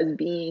powerful as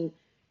being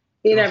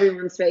in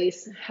everyone's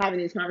face, having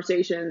these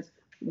conversations,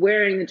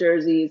 wearing the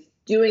jerseys,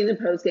 doing the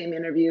post-game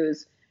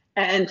interviews,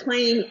 and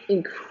playing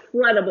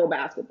incredible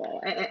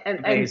basketball.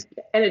 And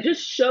it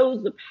just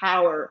shows the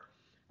power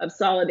of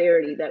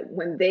solidarity, that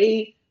when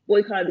they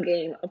boycotted the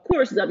game, of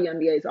course,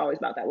 WNBA is always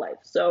about that life.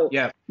 So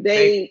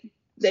they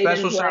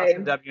special didn't shots play.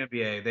 to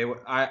WNBA.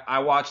 I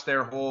watched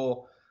their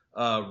whole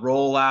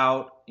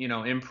rollout,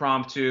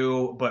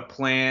 impromptu but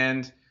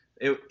planned.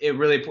 It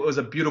really was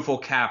a beautiful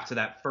cap to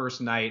that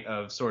first night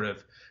of sort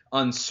of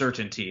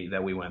uncertainty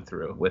that we went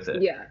through with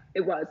it. Yeah,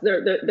 it was.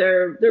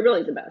 They're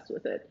really the best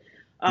with it.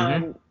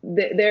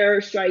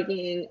 They're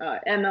striking.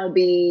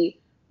 MLB,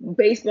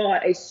 baseball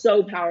is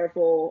so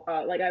powerful.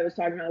 Like I was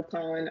talking about with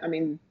Colin, I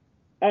mean,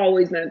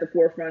 always been at the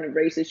forefront of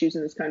race issues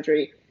in this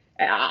country.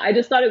 I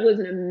just thought it was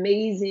an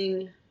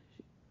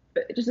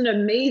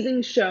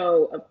amazing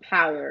show of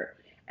power.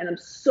 And I'm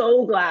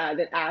so glad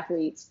that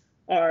athletes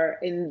are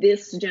in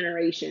this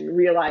generation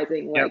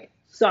realizing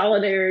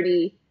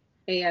solidarity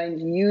and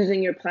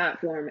using your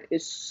platform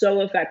is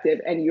so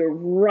effective. And you're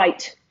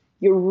right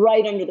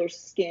under their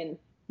skin.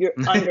 You're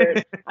under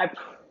it. I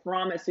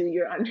promise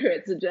you're under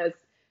it. So just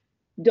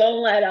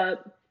don't let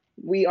up.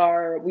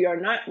 We're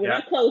not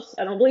close.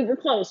 I don't believe we're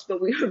close, but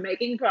we are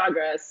making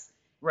progress.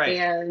 Right.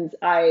 And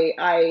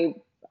I'm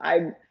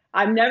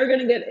never going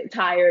to get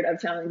tired of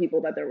telling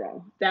people that they're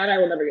wrong. That I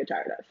will never get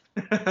tired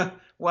of.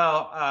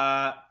 Well,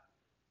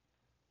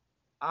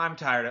 I'm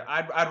tired of.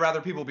 I'd rather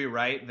people be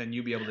right than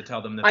you be able to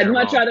tell them that they're I'd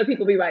much wrong. rather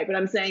people be right, but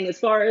I'm saying as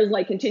far as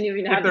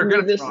continuing to have to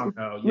move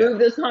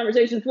this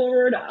conversation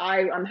forward,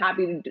 I'm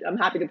happy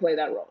to play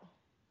that role.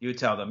 You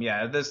tell them,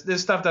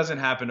 this stuff doesn't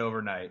happen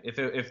overnight.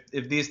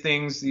 If these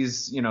things,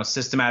 these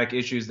systematic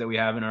issues that we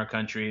have in our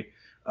country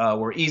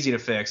were easy to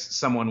fix,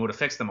 someone would have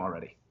fixed them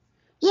already.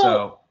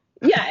 Well,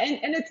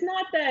 and it's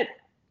not that,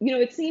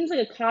 it seems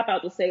like a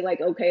cop-out to say,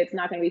 okay, it's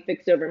not going to be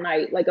fixed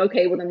overnight.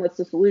 Okay, well, then what's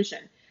the solution?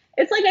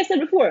 It's like I said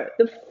before,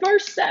 the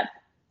first step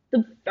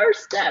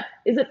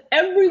is that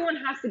everyone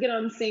has to get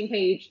on the same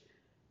page.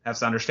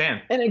 Has to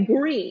understand. And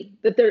agree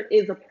that there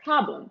is a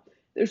problem.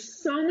 There's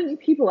so many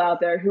people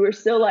out there who are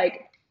still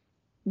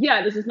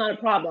this is not a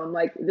problem.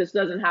 This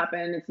doesn't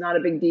happen. It's not a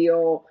big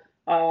deal.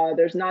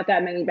 There's not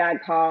that many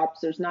bad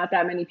cops. There's not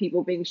that many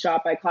people being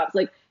shot by cops.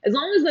 As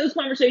long as those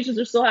conversations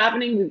are still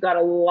happening, we've got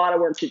a lot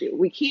of work to do.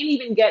 We can't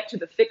even get to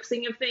the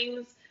fixing of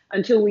things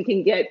until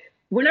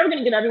we're never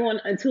going to get everyone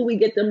until we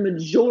get the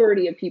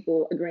majority of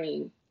people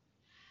agreeing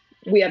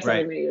we have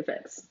something we need to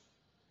fix.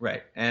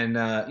 Right. And,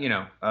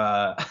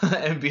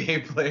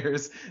 NBA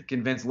players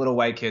convince little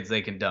white kids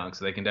they can dunk,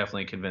 so they can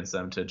definitely convince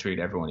them to treat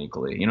everyone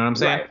equally. You know what I'm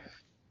saying?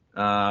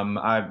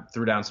 I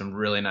threw down some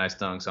really nice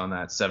dunks on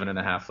that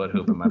 7.5-foot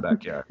hoop in my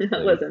backyard.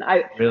 Listen,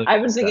 I've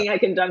been thinking I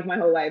can dunk my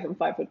whole life. I'm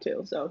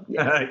 5'2", so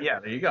yeah. Yeah,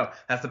 there you go.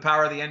 That's the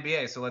power of the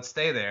NBA. So let's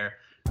stay there.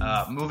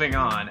 Moving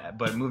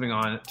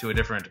on to a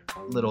different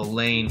little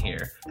lane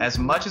here. As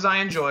much as I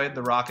enjoyed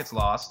the Rockets'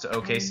 loss to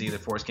OKC, the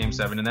forced Game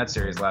 7 in that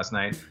series last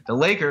night, the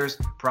Lakers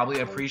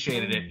probably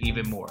appreciated it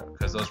even more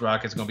because those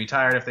Rockets are going to be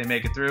tired if they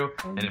make it through,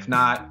 and if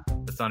not,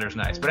 the Thunder's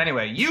nice. But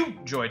anyway, you,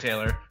 Joy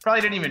Taylor,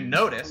 probably didn't even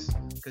notice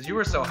because you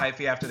were so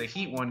hypey after the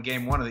Heat won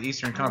Game 1 of the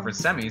Eastern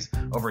Conference semis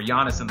over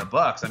Giannis and the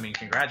Bucks. I mean,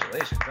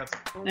 congratulations.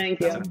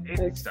 Thank you. That's an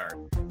amazing start.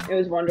 It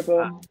was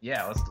wonderful.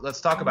 Yeah, let's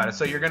talk about it.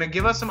 So you're going to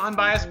give us some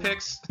unbiased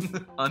picks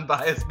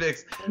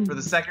for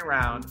the second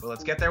round, but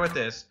let's get there with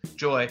this.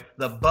 Joy,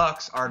 the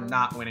Bucks are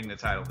not winning the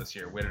title this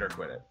year. Win it or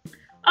quit it.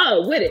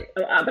 Oh, win it.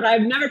 But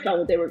I've never felt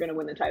that they were going to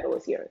win the title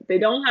this year. They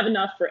don't have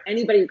enough for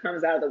anybody who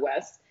comes out of the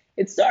West.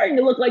 It's starting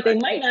to look like they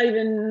might not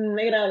even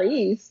make it out of the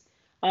East.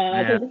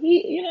 Because the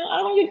Heat, I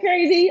don't want to get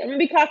crazy. I'm going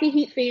to be a cocky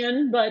Heat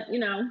fan, but,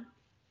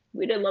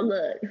 we did look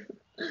good.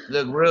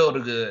 Look real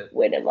good.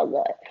 We did look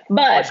good.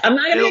 But I'm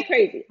not going to get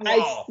crazy.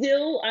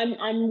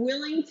 I'm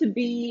willing to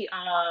be,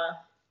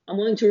 I'm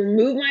willing to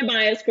remove my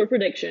bias for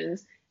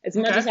predictions as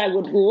much as I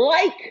would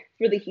like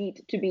for the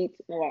Heat to beat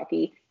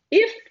Milwaukee.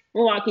 If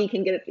Milwaukee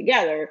can get it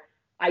together,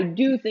 I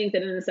do think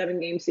that in a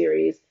 7-game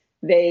series,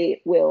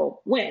 they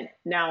will win.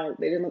 Now,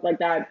 they didn't look like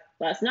that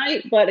last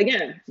night, but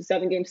again, it's a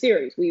 7-game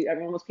series.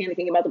 Everyone was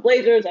panicking about the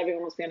Blazers,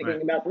 everyone was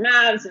panicking about the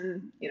Mavs,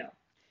 and,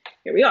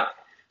 here we are.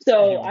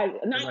 So,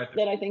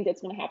 that I think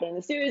that's going to happen in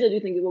the series. I do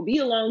think it will be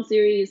a long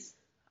series.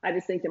 I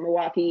just think that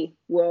Milwaukee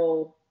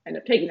will end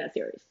up taking that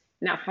series.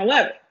 Now,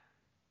 however,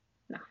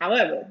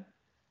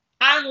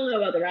 I don't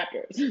know about the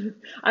Raptors.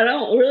 I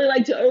don't really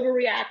like to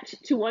overreact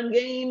to one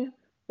game,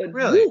 but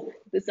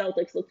the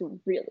Celtics looked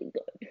really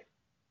good.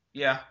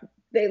 Yeah.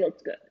 They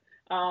looked good.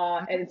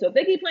 And so if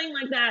they keep playing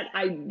like that,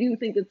 I do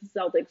think that the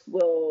Celtics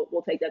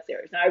will take that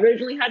series. Now, I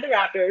originally had the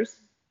Raptors.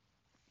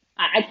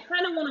 I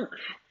kind of want to,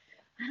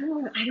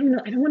 I don't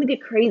know. I don't want to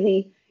get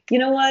crazy. You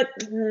know what?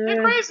 Get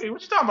crazy.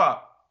 What you talking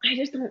about? I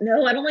just don't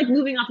know. I don't like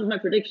moving off of my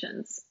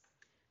predictions,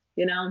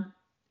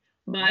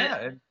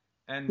 But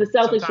and the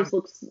Celtics just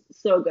look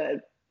so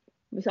good.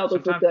 The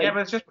Celtics look good. Yeah,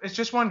 but it's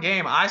just one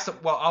game.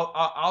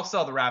 I'll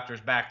sell the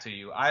Raptors back to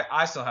you.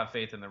 I still have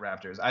faith in the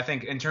Raptors. I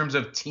think in terms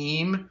of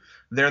team,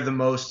 they're the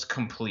most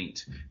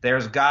complete.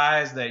 There's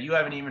guys that you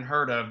haven't even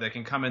heard of that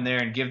can come in there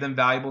and give them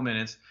valuable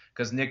minutes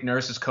because Nick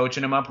Nurse is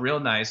coaching them up real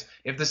nice.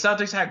 If the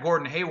Celtics had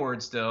Gordon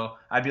Hayward still,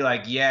 I'd be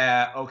like,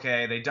 yeah,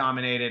 okay, they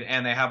dominated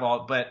and they have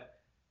all – but –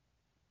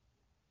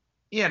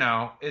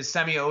 is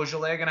Semi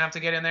Ojeleye going to have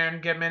to get in there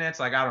and get minutes?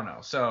 Like, I don't know.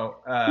 So,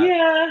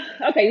 yeah.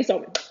 Okay, you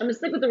sold me. I'm going to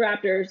stick with the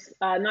Raptors.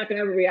 I'm not going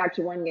to overreact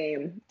to one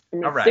game. I'm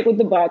going to stick with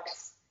the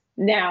Bucks.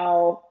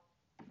 Now,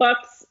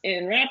 Bucks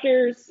and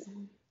Raptors,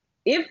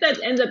 if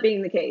that ends up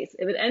being the case,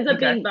 if it ends up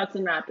being Bucks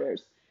and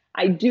Raptors,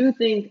 I do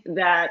think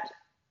that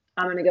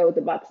I'm going to go with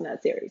the Bucks in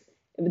that series.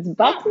 If it's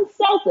Bucks and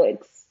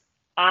Celtics,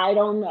 I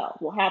don't know.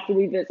 We'll have to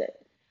revisit.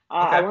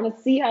 I want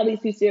to see how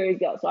these two series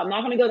go. So I'm not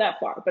going to go that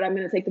far, but I'm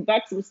going to take the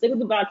Bucks. I'm going to stick with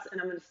the Bucks, and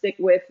I'm going to stick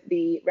with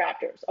the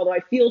Raptors. Although I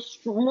feel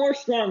more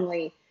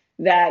strongly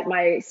that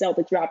my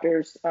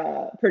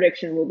Celtics-Raptors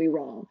prediction will be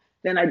wrong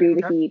than I do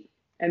the Heat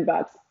and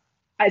Bucks.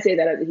 I say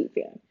that as a Heat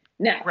fan.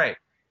 Now, right.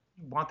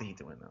 You want the Heat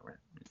to win, though, right?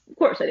 Of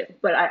course I do,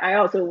 but I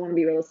also want to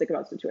be realistic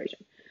about the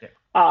situation.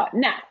 Yeah.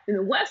 Now, in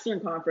the Western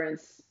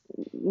Conference,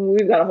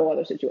 we've got a whole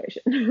other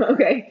situation,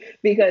 okay?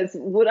 Because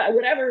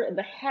whatever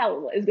the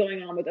hell is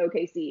going on with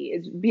OKC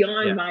is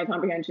beyond my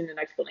comprehension and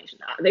explanation.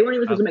 They weren't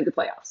even supposed to make the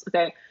playoffs,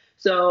 okay?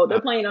 So they're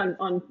playing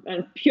on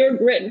pure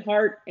grit and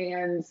heart,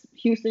 and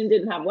Houston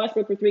didn't have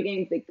Westbrook for 3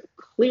 games. They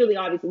clearly,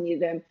 obviously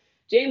needed him.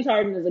 James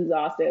Harden is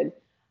exhausted.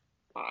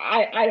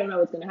 I don't know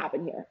what's going to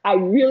happen here. I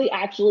really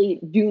actually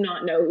do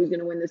not know who's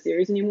going to win this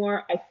series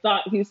anymore. I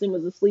thought Houston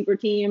was a sleeper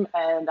team,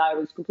 and I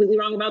was completely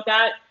wrong about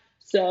that.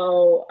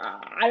 So,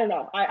 I don't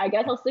know. I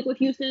guess I'll stick with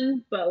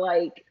Houston,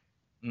 but,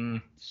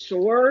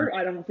 sure,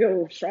 I don't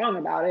feel strong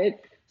about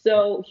it.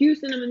 So,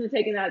 Houston, I'm going to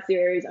take in that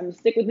series. I'm going to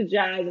stick with the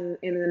Jazz in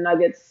the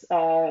Nuggets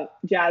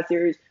Jazz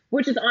series,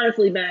 which has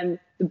honestly been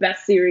the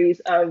best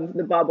series of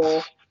the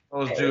bubble.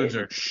 Those dudes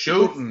are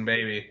shooting,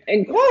 baby.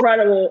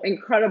 Incredible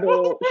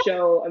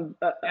show of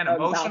and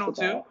emotional,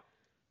 basketball.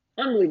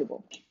 too.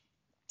 Unbelievable.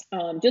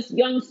 Just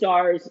young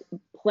stars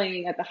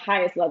playing at the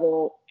highest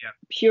level,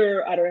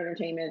 pure, utter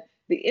entertainment.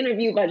 The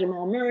interview by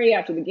Jamal Murray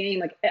after the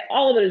game,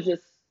 all of it is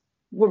just,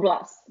 we're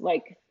blessed.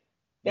 Thank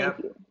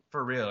you.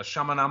 For real.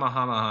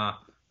 Shamanamahamaha.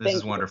 This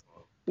is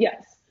wonderful.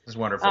 Yes. This is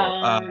wonderful. So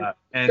I'm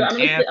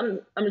going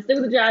to stick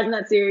with the Jazz in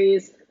that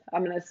series.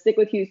 I'm going to stick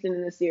with Houston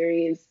in the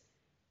series.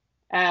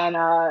 And,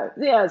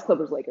 it's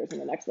Clippers-Lakers in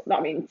the next one.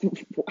 I mean,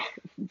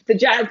 the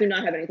Jazz do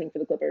not have anything for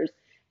the Clippers.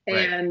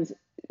 And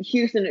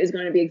Houston is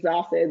going to be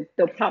exhausted.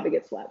 They'll probably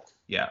get swept.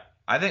 Yeah.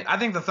 I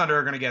think the Thunder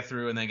are going to get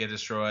through and then get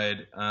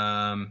destroyed.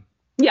 I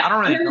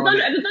don't really know.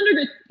 If the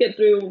Thunder get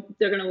through,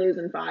 they're going to lose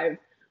in 5.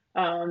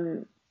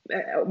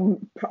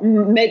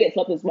 may get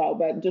swept as well,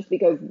 but just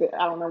because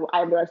I don't know, I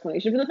have no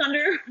explanation for the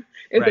Thunder.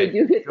 If they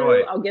do get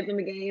through, I'll give them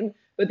a game.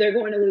 But they're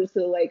going to lose to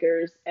the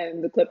Lakers,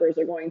 and the Clippers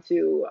are going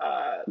to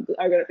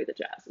beat the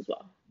Jazz as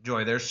well.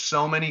 Joy, there's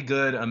so many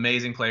good,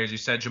 amazing players. You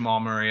said Jamal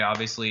Murray.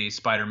 Obviously,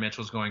 Spider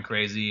Mitchell's going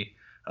crazy.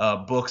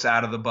 Book's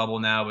out of the bubble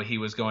now, but he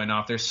was going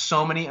off. There's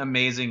so many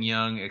amazing,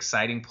 young,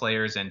 exciting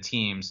players and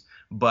teams,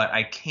 but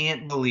I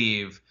can't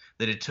believe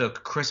that it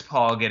took Chris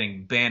Paul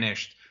getting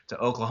banished to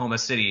Oklahoma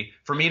City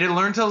for me to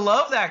learn to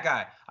love that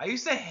guy. I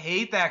used to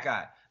hate that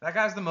guy. That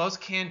guy's the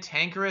most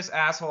cantankerous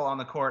asshole on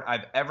the court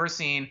I've ever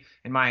seen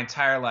in my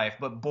entire life.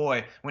 But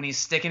boy, when he's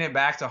sticking it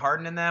back to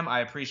Harden and them, I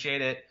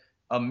appreciate it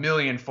a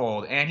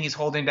millionfold. And he's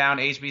holding down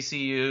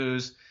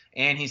HBCUs,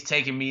 and he's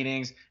taking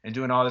meetings and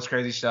doing all this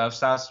crazy stuff.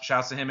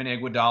 Shouts to him and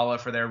Iguodala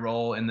for their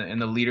role in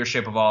the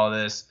leadership of all of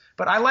this.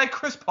 But I like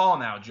Chris Paul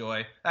now,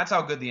 Joy. That's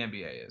how good the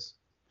NBA is.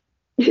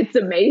 It's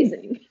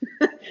amazing.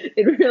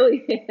 It really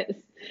is.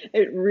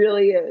 It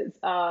really is.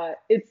 I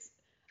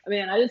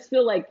just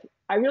feel like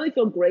I really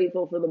feel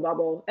grateful for the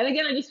bubble. And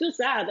again, I just feel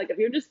sad. Like if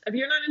you're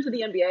not into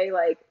the NBA,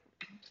 like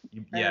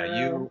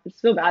I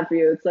just feel bad for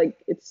you. It's like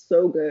it's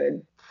so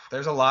good.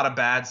 There's a lot of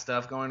bad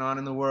stuff going on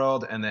in the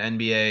world, and the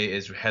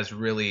NBA has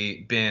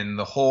really been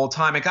the whole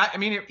time. It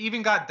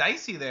even got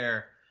dicey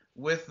there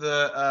with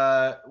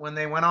the when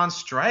they went on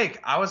strike.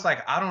 I was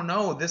like, I don't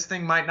know, this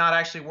thing might not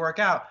actually work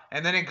out,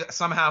 and then it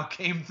somehow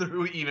came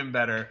through even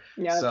better.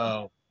 Yeah.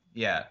 So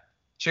yeah,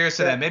 cheers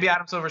to them. Maybe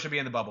Adam Silver should be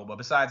in the bubble, but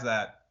besides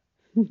that,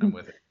 I'm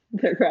with it.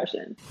 They're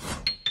crushing.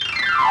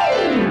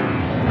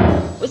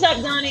 What's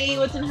up, Donnie?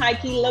 What's in high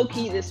key, low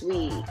key this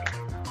week?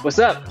 What's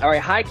up? All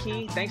right, high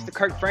key, thanks to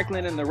Kirk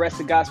Franklin and the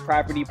rest of God's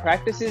property,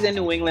 practices in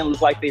New England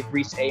looks like they've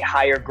reached a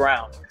higher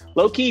ground.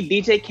 Low key,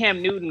 DJ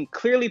Cam Newton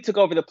clearly took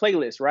over the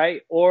playlist,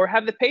 right? Or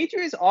have the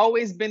Patriots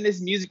always been this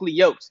musically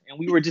yoked and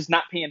we were just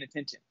not paying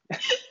attention?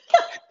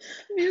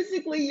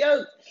 Musically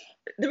yoked.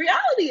 The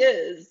reality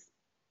is,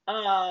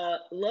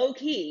 low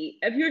key,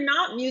 if you're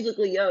not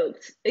musically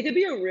yoked, it could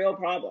be a real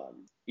problem.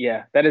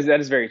 Yeah, that is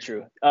very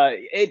true.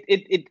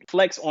 It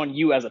flex on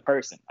you as a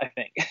person, I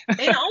think.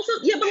 And also,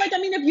 yeah, but like, I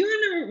mean, if you're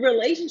in a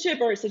relationship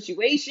or a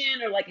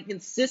situation or like a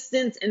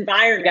consistent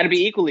environment, got to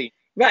be equally.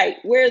 Right,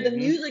 where the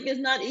music is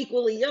not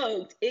equally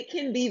yoked, it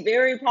can be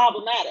very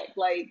problematic.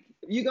 Like,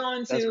 you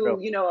going to,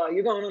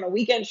 you're going on a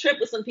weekend trip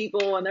with some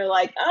people and they're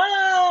like,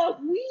 oh,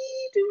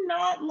 we do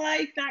not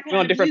like that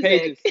kind of different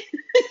music.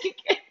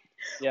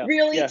 Pages.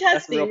 Really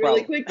testing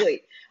really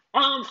quickly.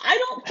 I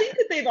don't think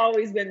that they've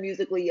always been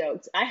musically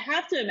yoked. I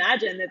have to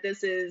imagine that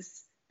this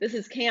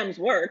is Cam's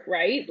work,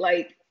 right?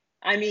 Like,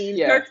 I mean,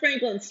 Kirk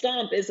Franklin's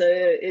Stomp is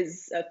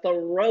a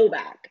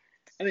throwback.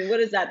 I mean, what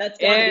is that? That's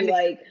got to be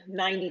like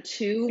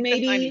 92,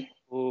 maybe?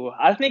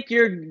 I think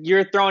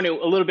you're throwing it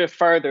a little bit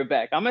further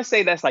back. I'm going to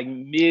say that's like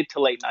mid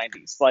to late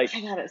 90s. Like,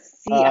 I got to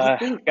see. I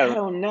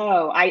don't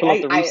know. I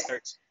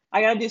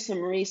got to do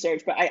some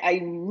research, but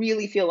I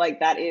really feel like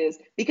that is.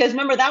 Because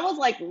remember, that was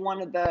like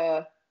one of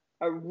the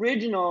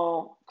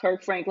original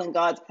Kirk Franklin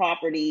God's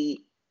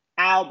Property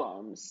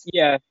albums.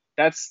 Yeah,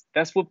 that's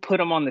what put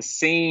him on the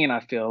scene,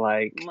 I feel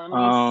like.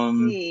 Let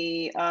me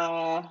see.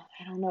 I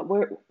don't know.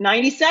 We're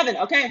 97.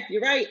 Okay,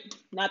 you're right.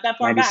 Not that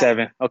far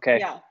 97. back. Okay.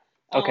 Yeah.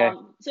 Okay.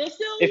 So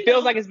still, it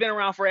feels like it's been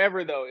around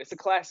forever, though. It's a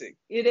classic.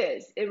 It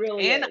is. It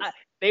really is. And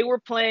they were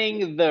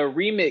playing the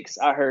remix,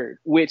 I heard,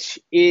 which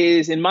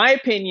is, in my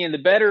opinion, the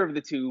better of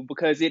the two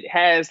because it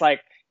has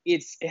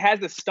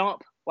the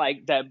stomp,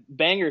 like that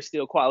banger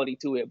still quality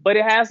to it, but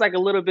it has like a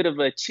little bit of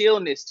a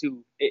chillness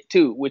to it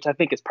too, which I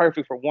think is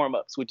perfect for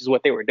warm-ups, which is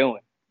what they were doing.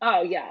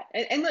 Oh yeah.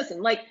 And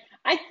listen, like,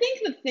 I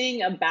think the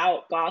thing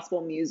about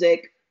gospel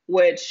music,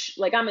 which,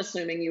 like, I'm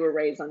assuming you were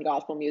raised on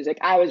gospel music.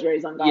 I was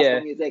raised on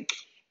gospel music.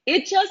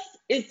 It just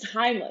is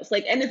timeless.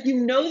 Like, and if you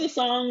know the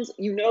songs,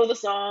 you know the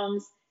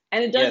songs.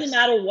 And it doesn't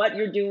matter what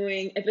you're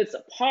doing, if it's a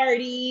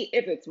party,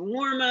 if it's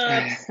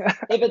warm-ups,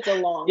 if it's a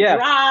long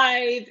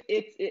drive,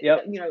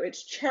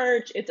 it's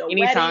church, it's a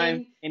anytime,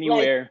 wedding.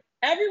 Anywhere.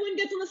 Like, everyone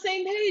gets on the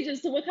same page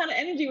as to what kind of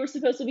energy we're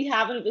supposed to be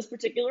having at this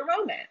particular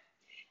moment.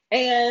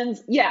 And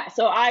yeah,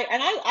 so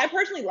I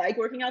personally like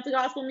working out to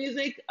gospel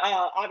music.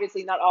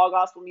 Obviously, not all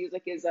gospel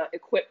music is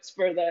equipped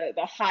for the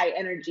high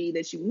energy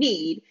that you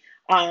need.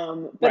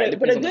 But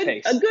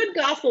a good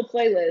gospel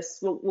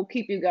playlist will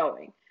keep you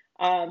going.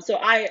 So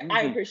I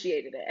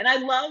appreciated it. And I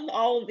love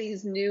all of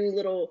these new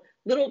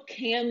little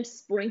Cam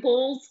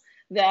sprinkles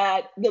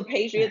that the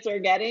Patriots are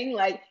getting.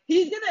 Like,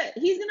 he's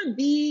gonna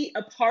be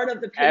a part of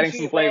the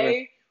Patriot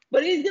way,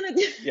 but he's gonna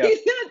do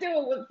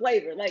it with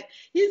flavor. Like,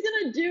 he's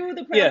gonna do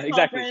the press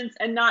conference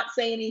and not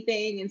say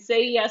anything and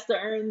say he has to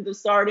earn the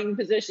starting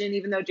position,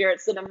 even though Jarrett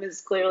Stidham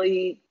is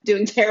clearly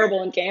doing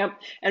terrible in camp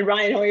and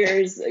Ryan Hoyer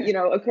is,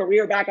 a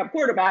career backup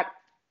quarterback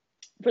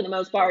for the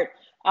most part.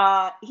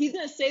 He's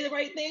going to say the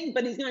right thing,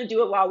 but he's going to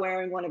do it while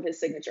wearing one of his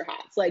signature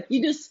hats. Like,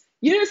 you're just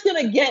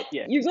going to get,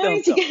 you're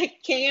going to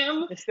get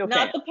Cam,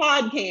 not the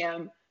pod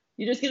Cam.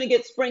 You're just going to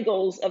get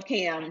sprinkles of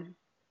Cam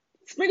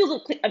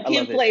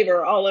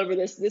flavor all over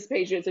this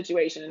Patriot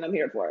situation, and I'm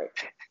here for it.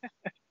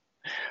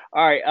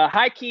 All right.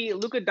 High key,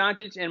 Luka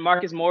Doncic and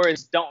Marcus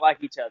Morris don't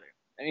like each other.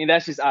 I mean,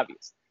 that's just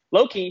obvious.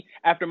 Low key,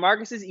 after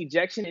Marcus's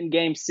ejection in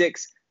Game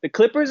 6, the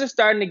Clippers are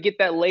starting to get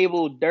that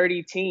label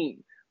dirty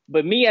team.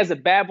 But me as a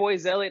bad boy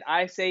zealot,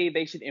 I say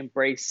they should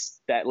embrace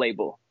that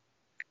label.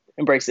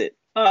 Embrace it.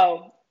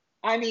 Oh,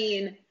 I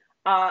mean,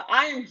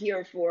 I am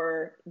here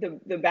for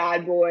the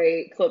bad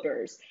boy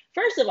Clippers.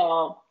 First of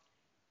all,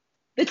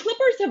 the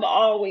Clippers have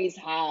always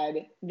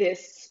had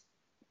this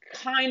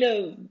kind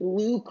of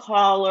blue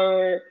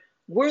collar,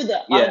 we're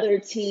the other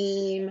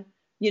team.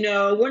 You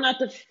know, we're not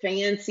the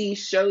fancy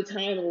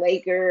Showtime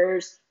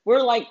Lakers.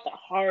 We're like the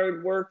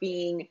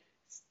hardworking,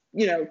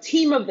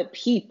 team of the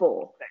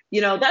people.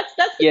 That's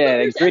the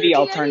Clippers gritty energy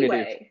alternative.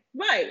 anyway.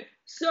 Right.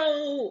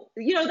 So,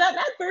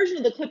 that version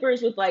of the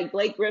Clippers with like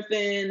Blake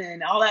Griffin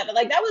and all that,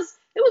 like it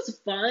was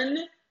fun,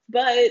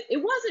 but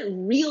it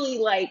wasn't really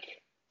like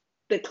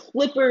the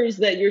Clippers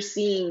that you're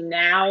seeing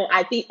now.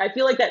 I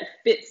feel like that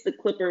fits the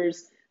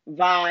Clippers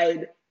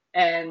vibe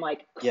and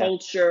like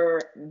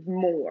culture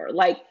more.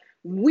 Like,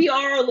 we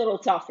are a little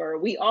tougher.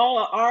 We all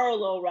are a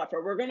little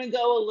rougher. We're going to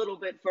go a little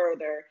bit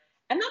further.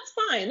 And that's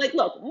fine. Like,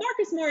 look,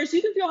 Marcus Morris,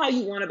 you can feel how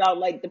you want about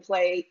like the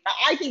play.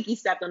 I think he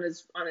stepped on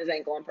his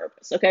ankle on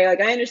purpose. Okay.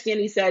 Like, I understand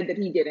he said that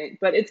he didn't,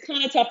 but it's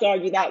kind of tough to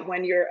argue that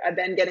when you're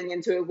then getting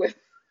into it with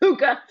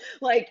Luka.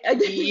 Like,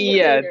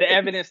 the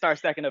evidence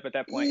starts stacking up at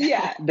that point.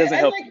 Yeah. Doesn't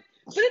help. Like,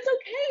 but it's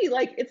okay.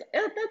 Like,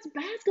 that's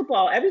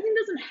basketball. Everything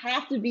doesn't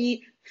have to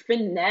be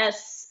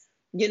finesse,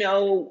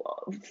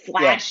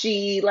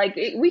 flashy. Like,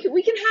 we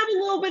can have a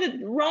little bit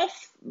of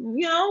rough,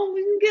 we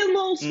can get a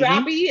little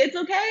scrappy. It's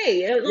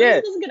okay. As long as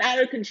it doesn't get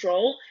out of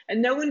control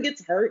and no one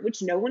gets hurt,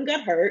 which no one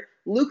got hurt.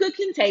 Luka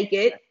can take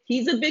it.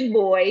 He's a big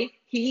boy.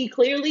 He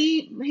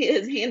clearly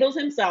handles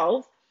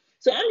himself.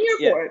 So I'm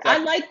here for it.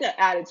 Exactly. I like that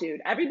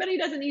attitude. Everybody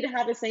doesn't need to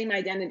have the same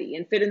identity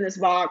and fit in this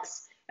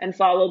box and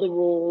follow the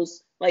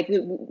rules. Like,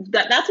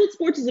 that's what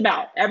sports is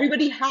about.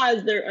 Everybody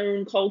has their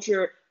own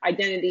culture,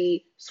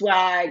 identity,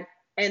 swag,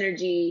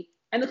 energy,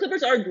 and the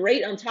Clippers are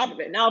great on top of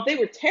it. Now, if they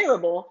were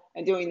terrible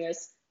at doing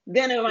this,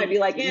 then it might be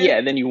like,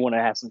 then you want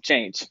to have some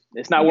change.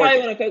 It's not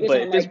working. Want to focus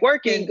but on, if it's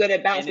working, being good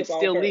at basketball, and it's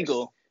still first.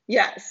 legal.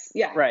 Yes,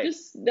 yeah, right.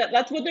 Just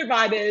that's what their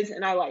vibe is,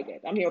 and I like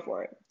it. I'm here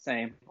for it.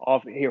 Same, all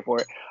here for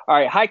it. All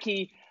right, high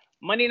key.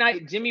 Monday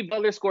night, Jimmy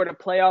Butler scored a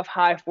playoff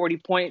high 40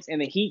 points,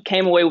 and the Heat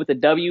came away with a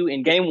W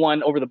in Game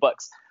 1 over the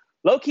Bucks.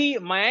 Low key,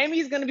 Miami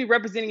is going to be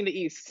representing the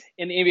East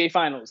in the NBA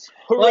Finals.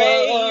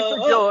 Hooray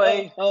for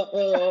joy! I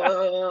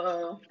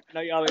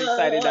know y'all are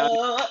excited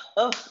now.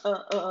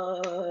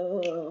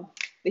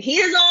 The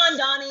Heat is on,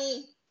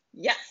 Donnie.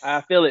 Yes.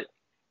 I feel it.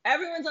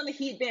 Everyone's on the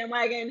Heat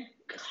bandwagon.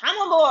 Come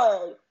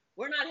aboard.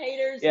 We're not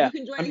haters. Yeah, you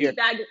can join I'm the here. Heat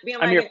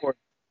bandwagon. I'm here for it.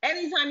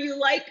 Anytime you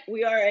like.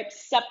 We are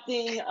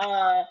accepting.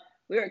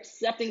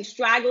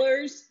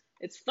 Stragglers.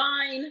 It's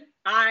fine.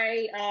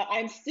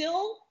 I'm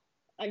still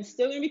going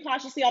to be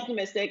cautiously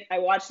optimistic. I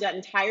watched that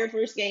entire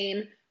first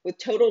game with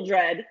total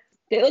dread.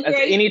 They look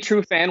great. As any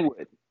true fan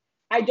would.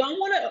 I don't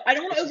want to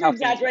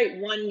over-exaggerate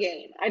one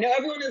game. I know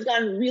everyone has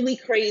gone really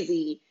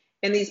crazy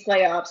in these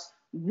playoffs.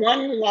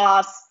 One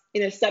loss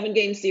in a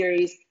 7-game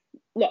series.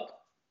 Look,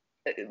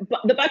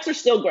 the Bucks are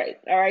still great.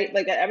 All right,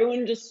 like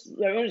everyone just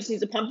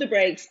needs to pump the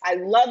brakes. I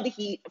love the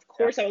Heat. Of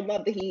course, I would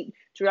love the Heat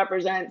to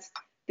represent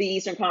the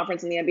Eastern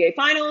Conference in the NBA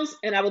Finals,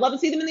 and I would love to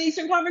see them in the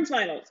Eastern Conference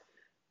Finals.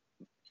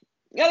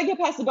 Got to get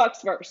past the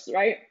Bucks first,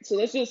 right? So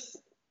let's just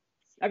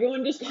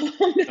everyone just calm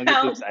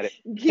down.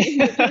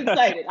 Get too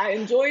excited. I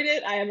enjoyed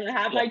it. I am going to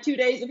have my 2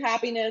 days of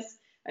happiness,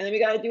 and then we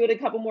got to do it a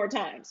couple more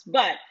times.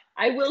 But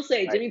I will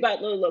say, Jimmy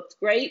Butler looked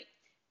great,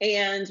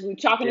 and we were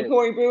talking to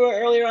Corey Brewer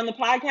earlier on the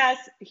podcast.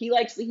 He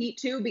likes the Heat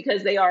too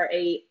because they are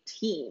a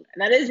team,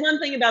 and that is one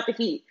thing about the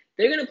Heat.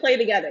 They're going to play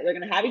together. They're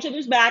going to have each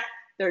other's back.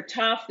 They're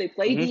tough. They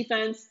play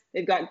defense.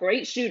 They've got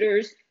great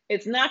shooters.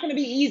 It's not going to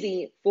be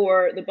easy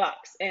for the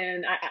Bucks.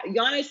 And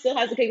Giannis still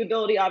has the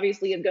capability,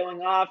 obviously, of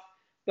going off,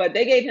 but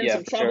they gave him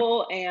some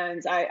trouble. Sure.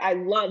 And I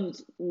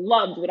loved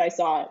what I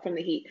saw from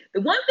the Heat.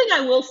 The one thing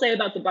I will say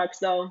about the Bucks,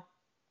 though,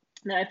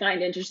 that I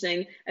find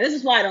interesting, and this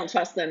is why I don't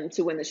trust them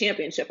to win the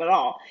championship at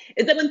all,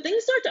 is that when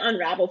things start to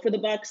unravel for the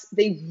Bucks,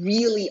 they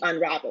really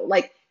unravel.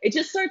 Like, it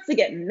just starts to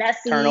get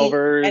messy.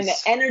 Turnovers. And the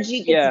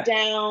energy gets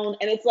down.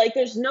 And it's like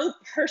there's no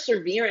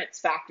perseverance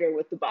factor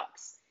with the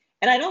Bucks.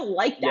 And I don't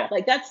like that. Yeah.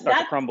 Like, that's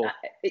crumble.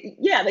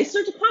 They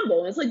start to crumble.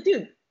 And it's like,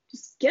 dude,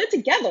 just get it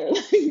together.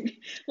 It's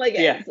like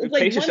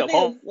pace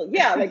yourself. Like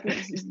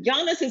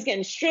Giannis is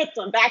getting stripped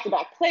on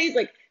back-to-back plays.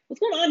 Like,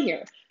 what's going on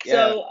here? Yeah.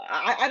 So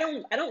I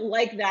don't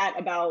like that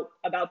about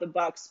the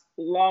Bucks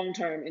long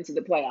term into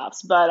the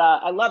playoffs. But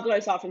I loved what I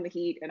saw from the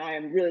Heat, and I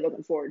am really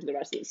looking forward to the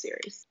rest of the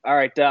series. All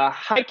right,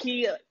 high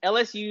key,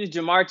 LSU's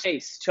Jamar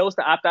Chase chose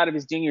to opt out of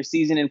his junior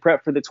season in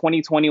prep for the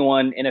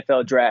 2021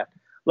 NFL Draft.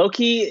 Low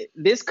key,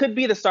 this could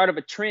be the start of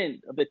a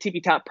trend of the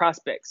tippy top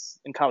prospects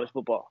in college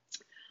football.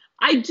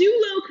 I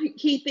do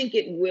low-key think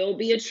it will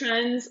be a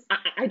trend.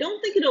 I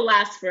don't think it'll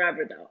last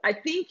forever, though. I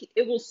think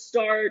it will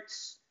start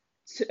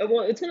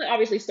it's going to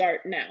obviously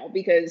start now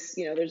because,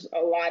 there's a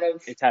lot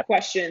of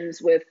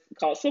questions with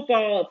college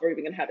football, if we're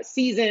even going to have a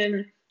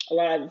season, a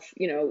lot of,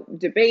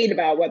 debate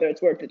about whether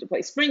it's worth it to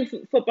play spring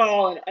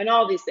football and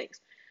all these things.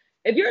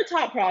 If you're a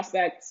top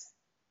prospect,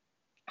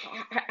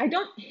 I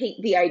don't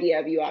hate the idea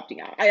of you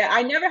opting out.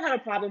 I never had a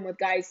problem with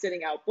guys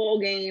sitting out bowl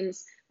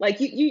games. Like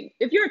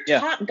if you're a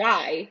top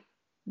guy,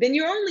 then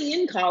you're only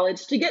in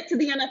college to get to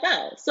the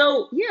NFL.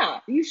 So yeah,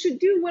 you should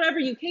do whatever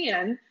you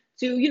can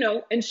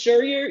to,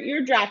 ensure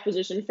your draft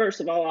position, first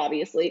of all,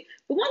 obviously.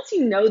 But once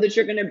you know that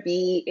you're going to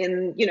be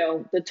in,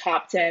 the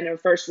top 10 or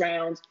first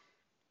round,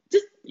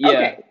 just,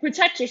 okay,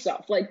 protect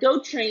yourself. Like, go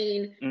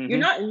train. You're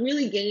not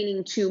really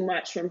gaining too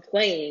much from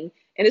playing,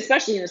 and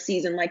especially in a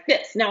season like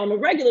this. Now, in a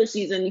regular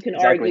season, you can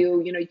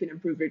argue, you can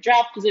improve your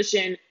draft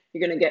position.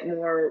 You're going to get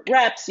more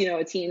reps.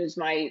 Teams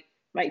might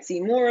see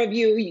more of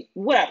you,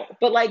 whatever.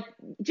 But like,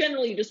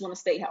 generally you just want to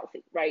stay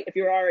healthy, right? If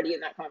you're already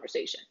in that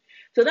conversation.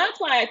 So that's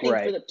why I think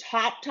for the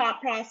top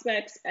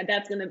prospects, and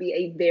that's going to be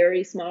a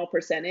very small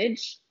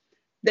percentage,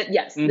 that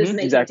yes, this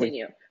may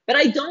continue. But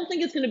I don't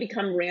think it's going to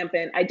become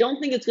rampant. I don't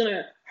think it's going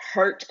to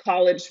hurt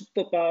college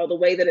football the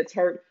way that it's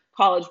hurt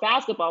college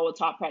basketball with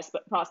top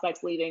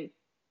prospects leaving,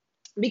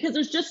 because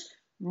there's just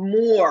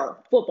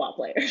more football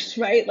players,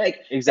 right?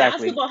 Like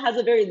basketball has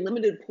a very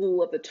limited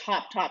pool of the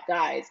top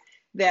guys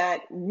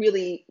that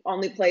really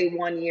only play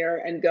 1 year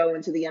and go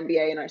into the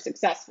NBA and are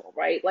successful,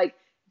 right? Like,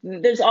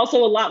 there's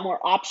also a lot more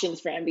options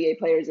for NBA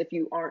players if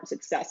you aren't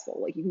successful.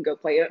 Like, you can go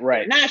play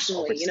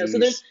internationally, overseas. So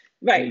there's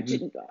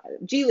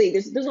G League.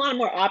 There's a lot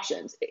more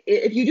options.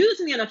 If you do this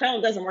in the NFL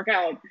and it doesn't work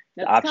out,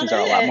 the options are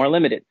a lot more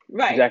limited.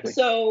 Right. Exactly.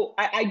 So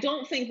I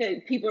don't think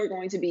that people are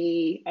going to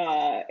be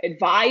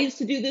advised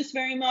to do this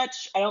very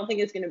much. I don't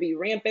think it's going to be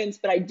rampant,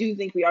 but I do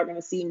think we are going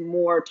to see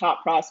more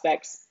top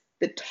prospects,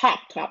 the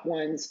top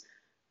ones,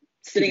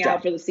 sitting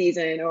out for the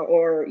season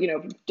or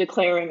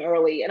declaring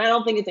early. And I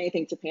don't think it's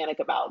anything to panic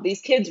about. These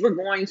kids were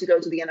going to go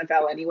to the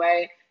NFL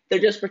anyway. They're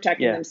just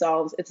protecting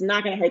themselves. It's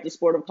not going to hurt the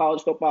sport of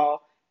college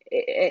football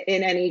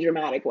in any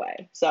dramatic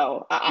way.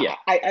 So I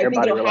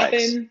think it'll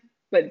happen,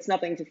 but it's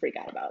nothing to freak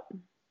out about.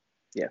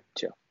 Yeah,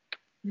 chill.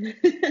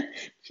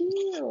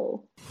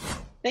 Chill.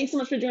 Thanks so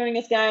much for joining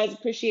us, guys.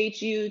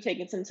 Appreciate you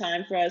taking some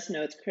time for us. I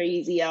know it's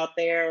crazy out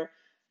there,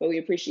 but we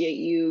appreciate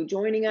you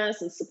joining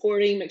us and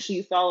supporting. Make sure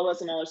you follow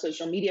us on all our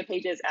social media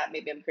pages at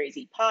Maybe I'm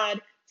Crazy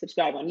Pod.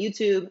 Subscribe on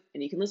YouTube,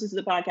 and you can listen to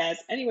the podcast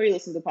anywhere you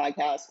listen to the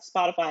podcast: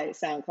 Spotify,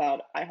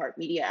 SoundCloud,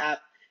 iHeartMedia app,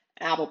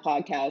 Apple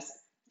Podcasts.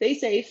 Stay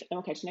safe, and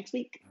we'll catch you next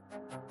week.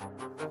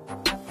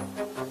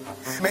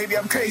 Maybe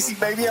I'm crazy,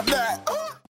 maybe I'm not.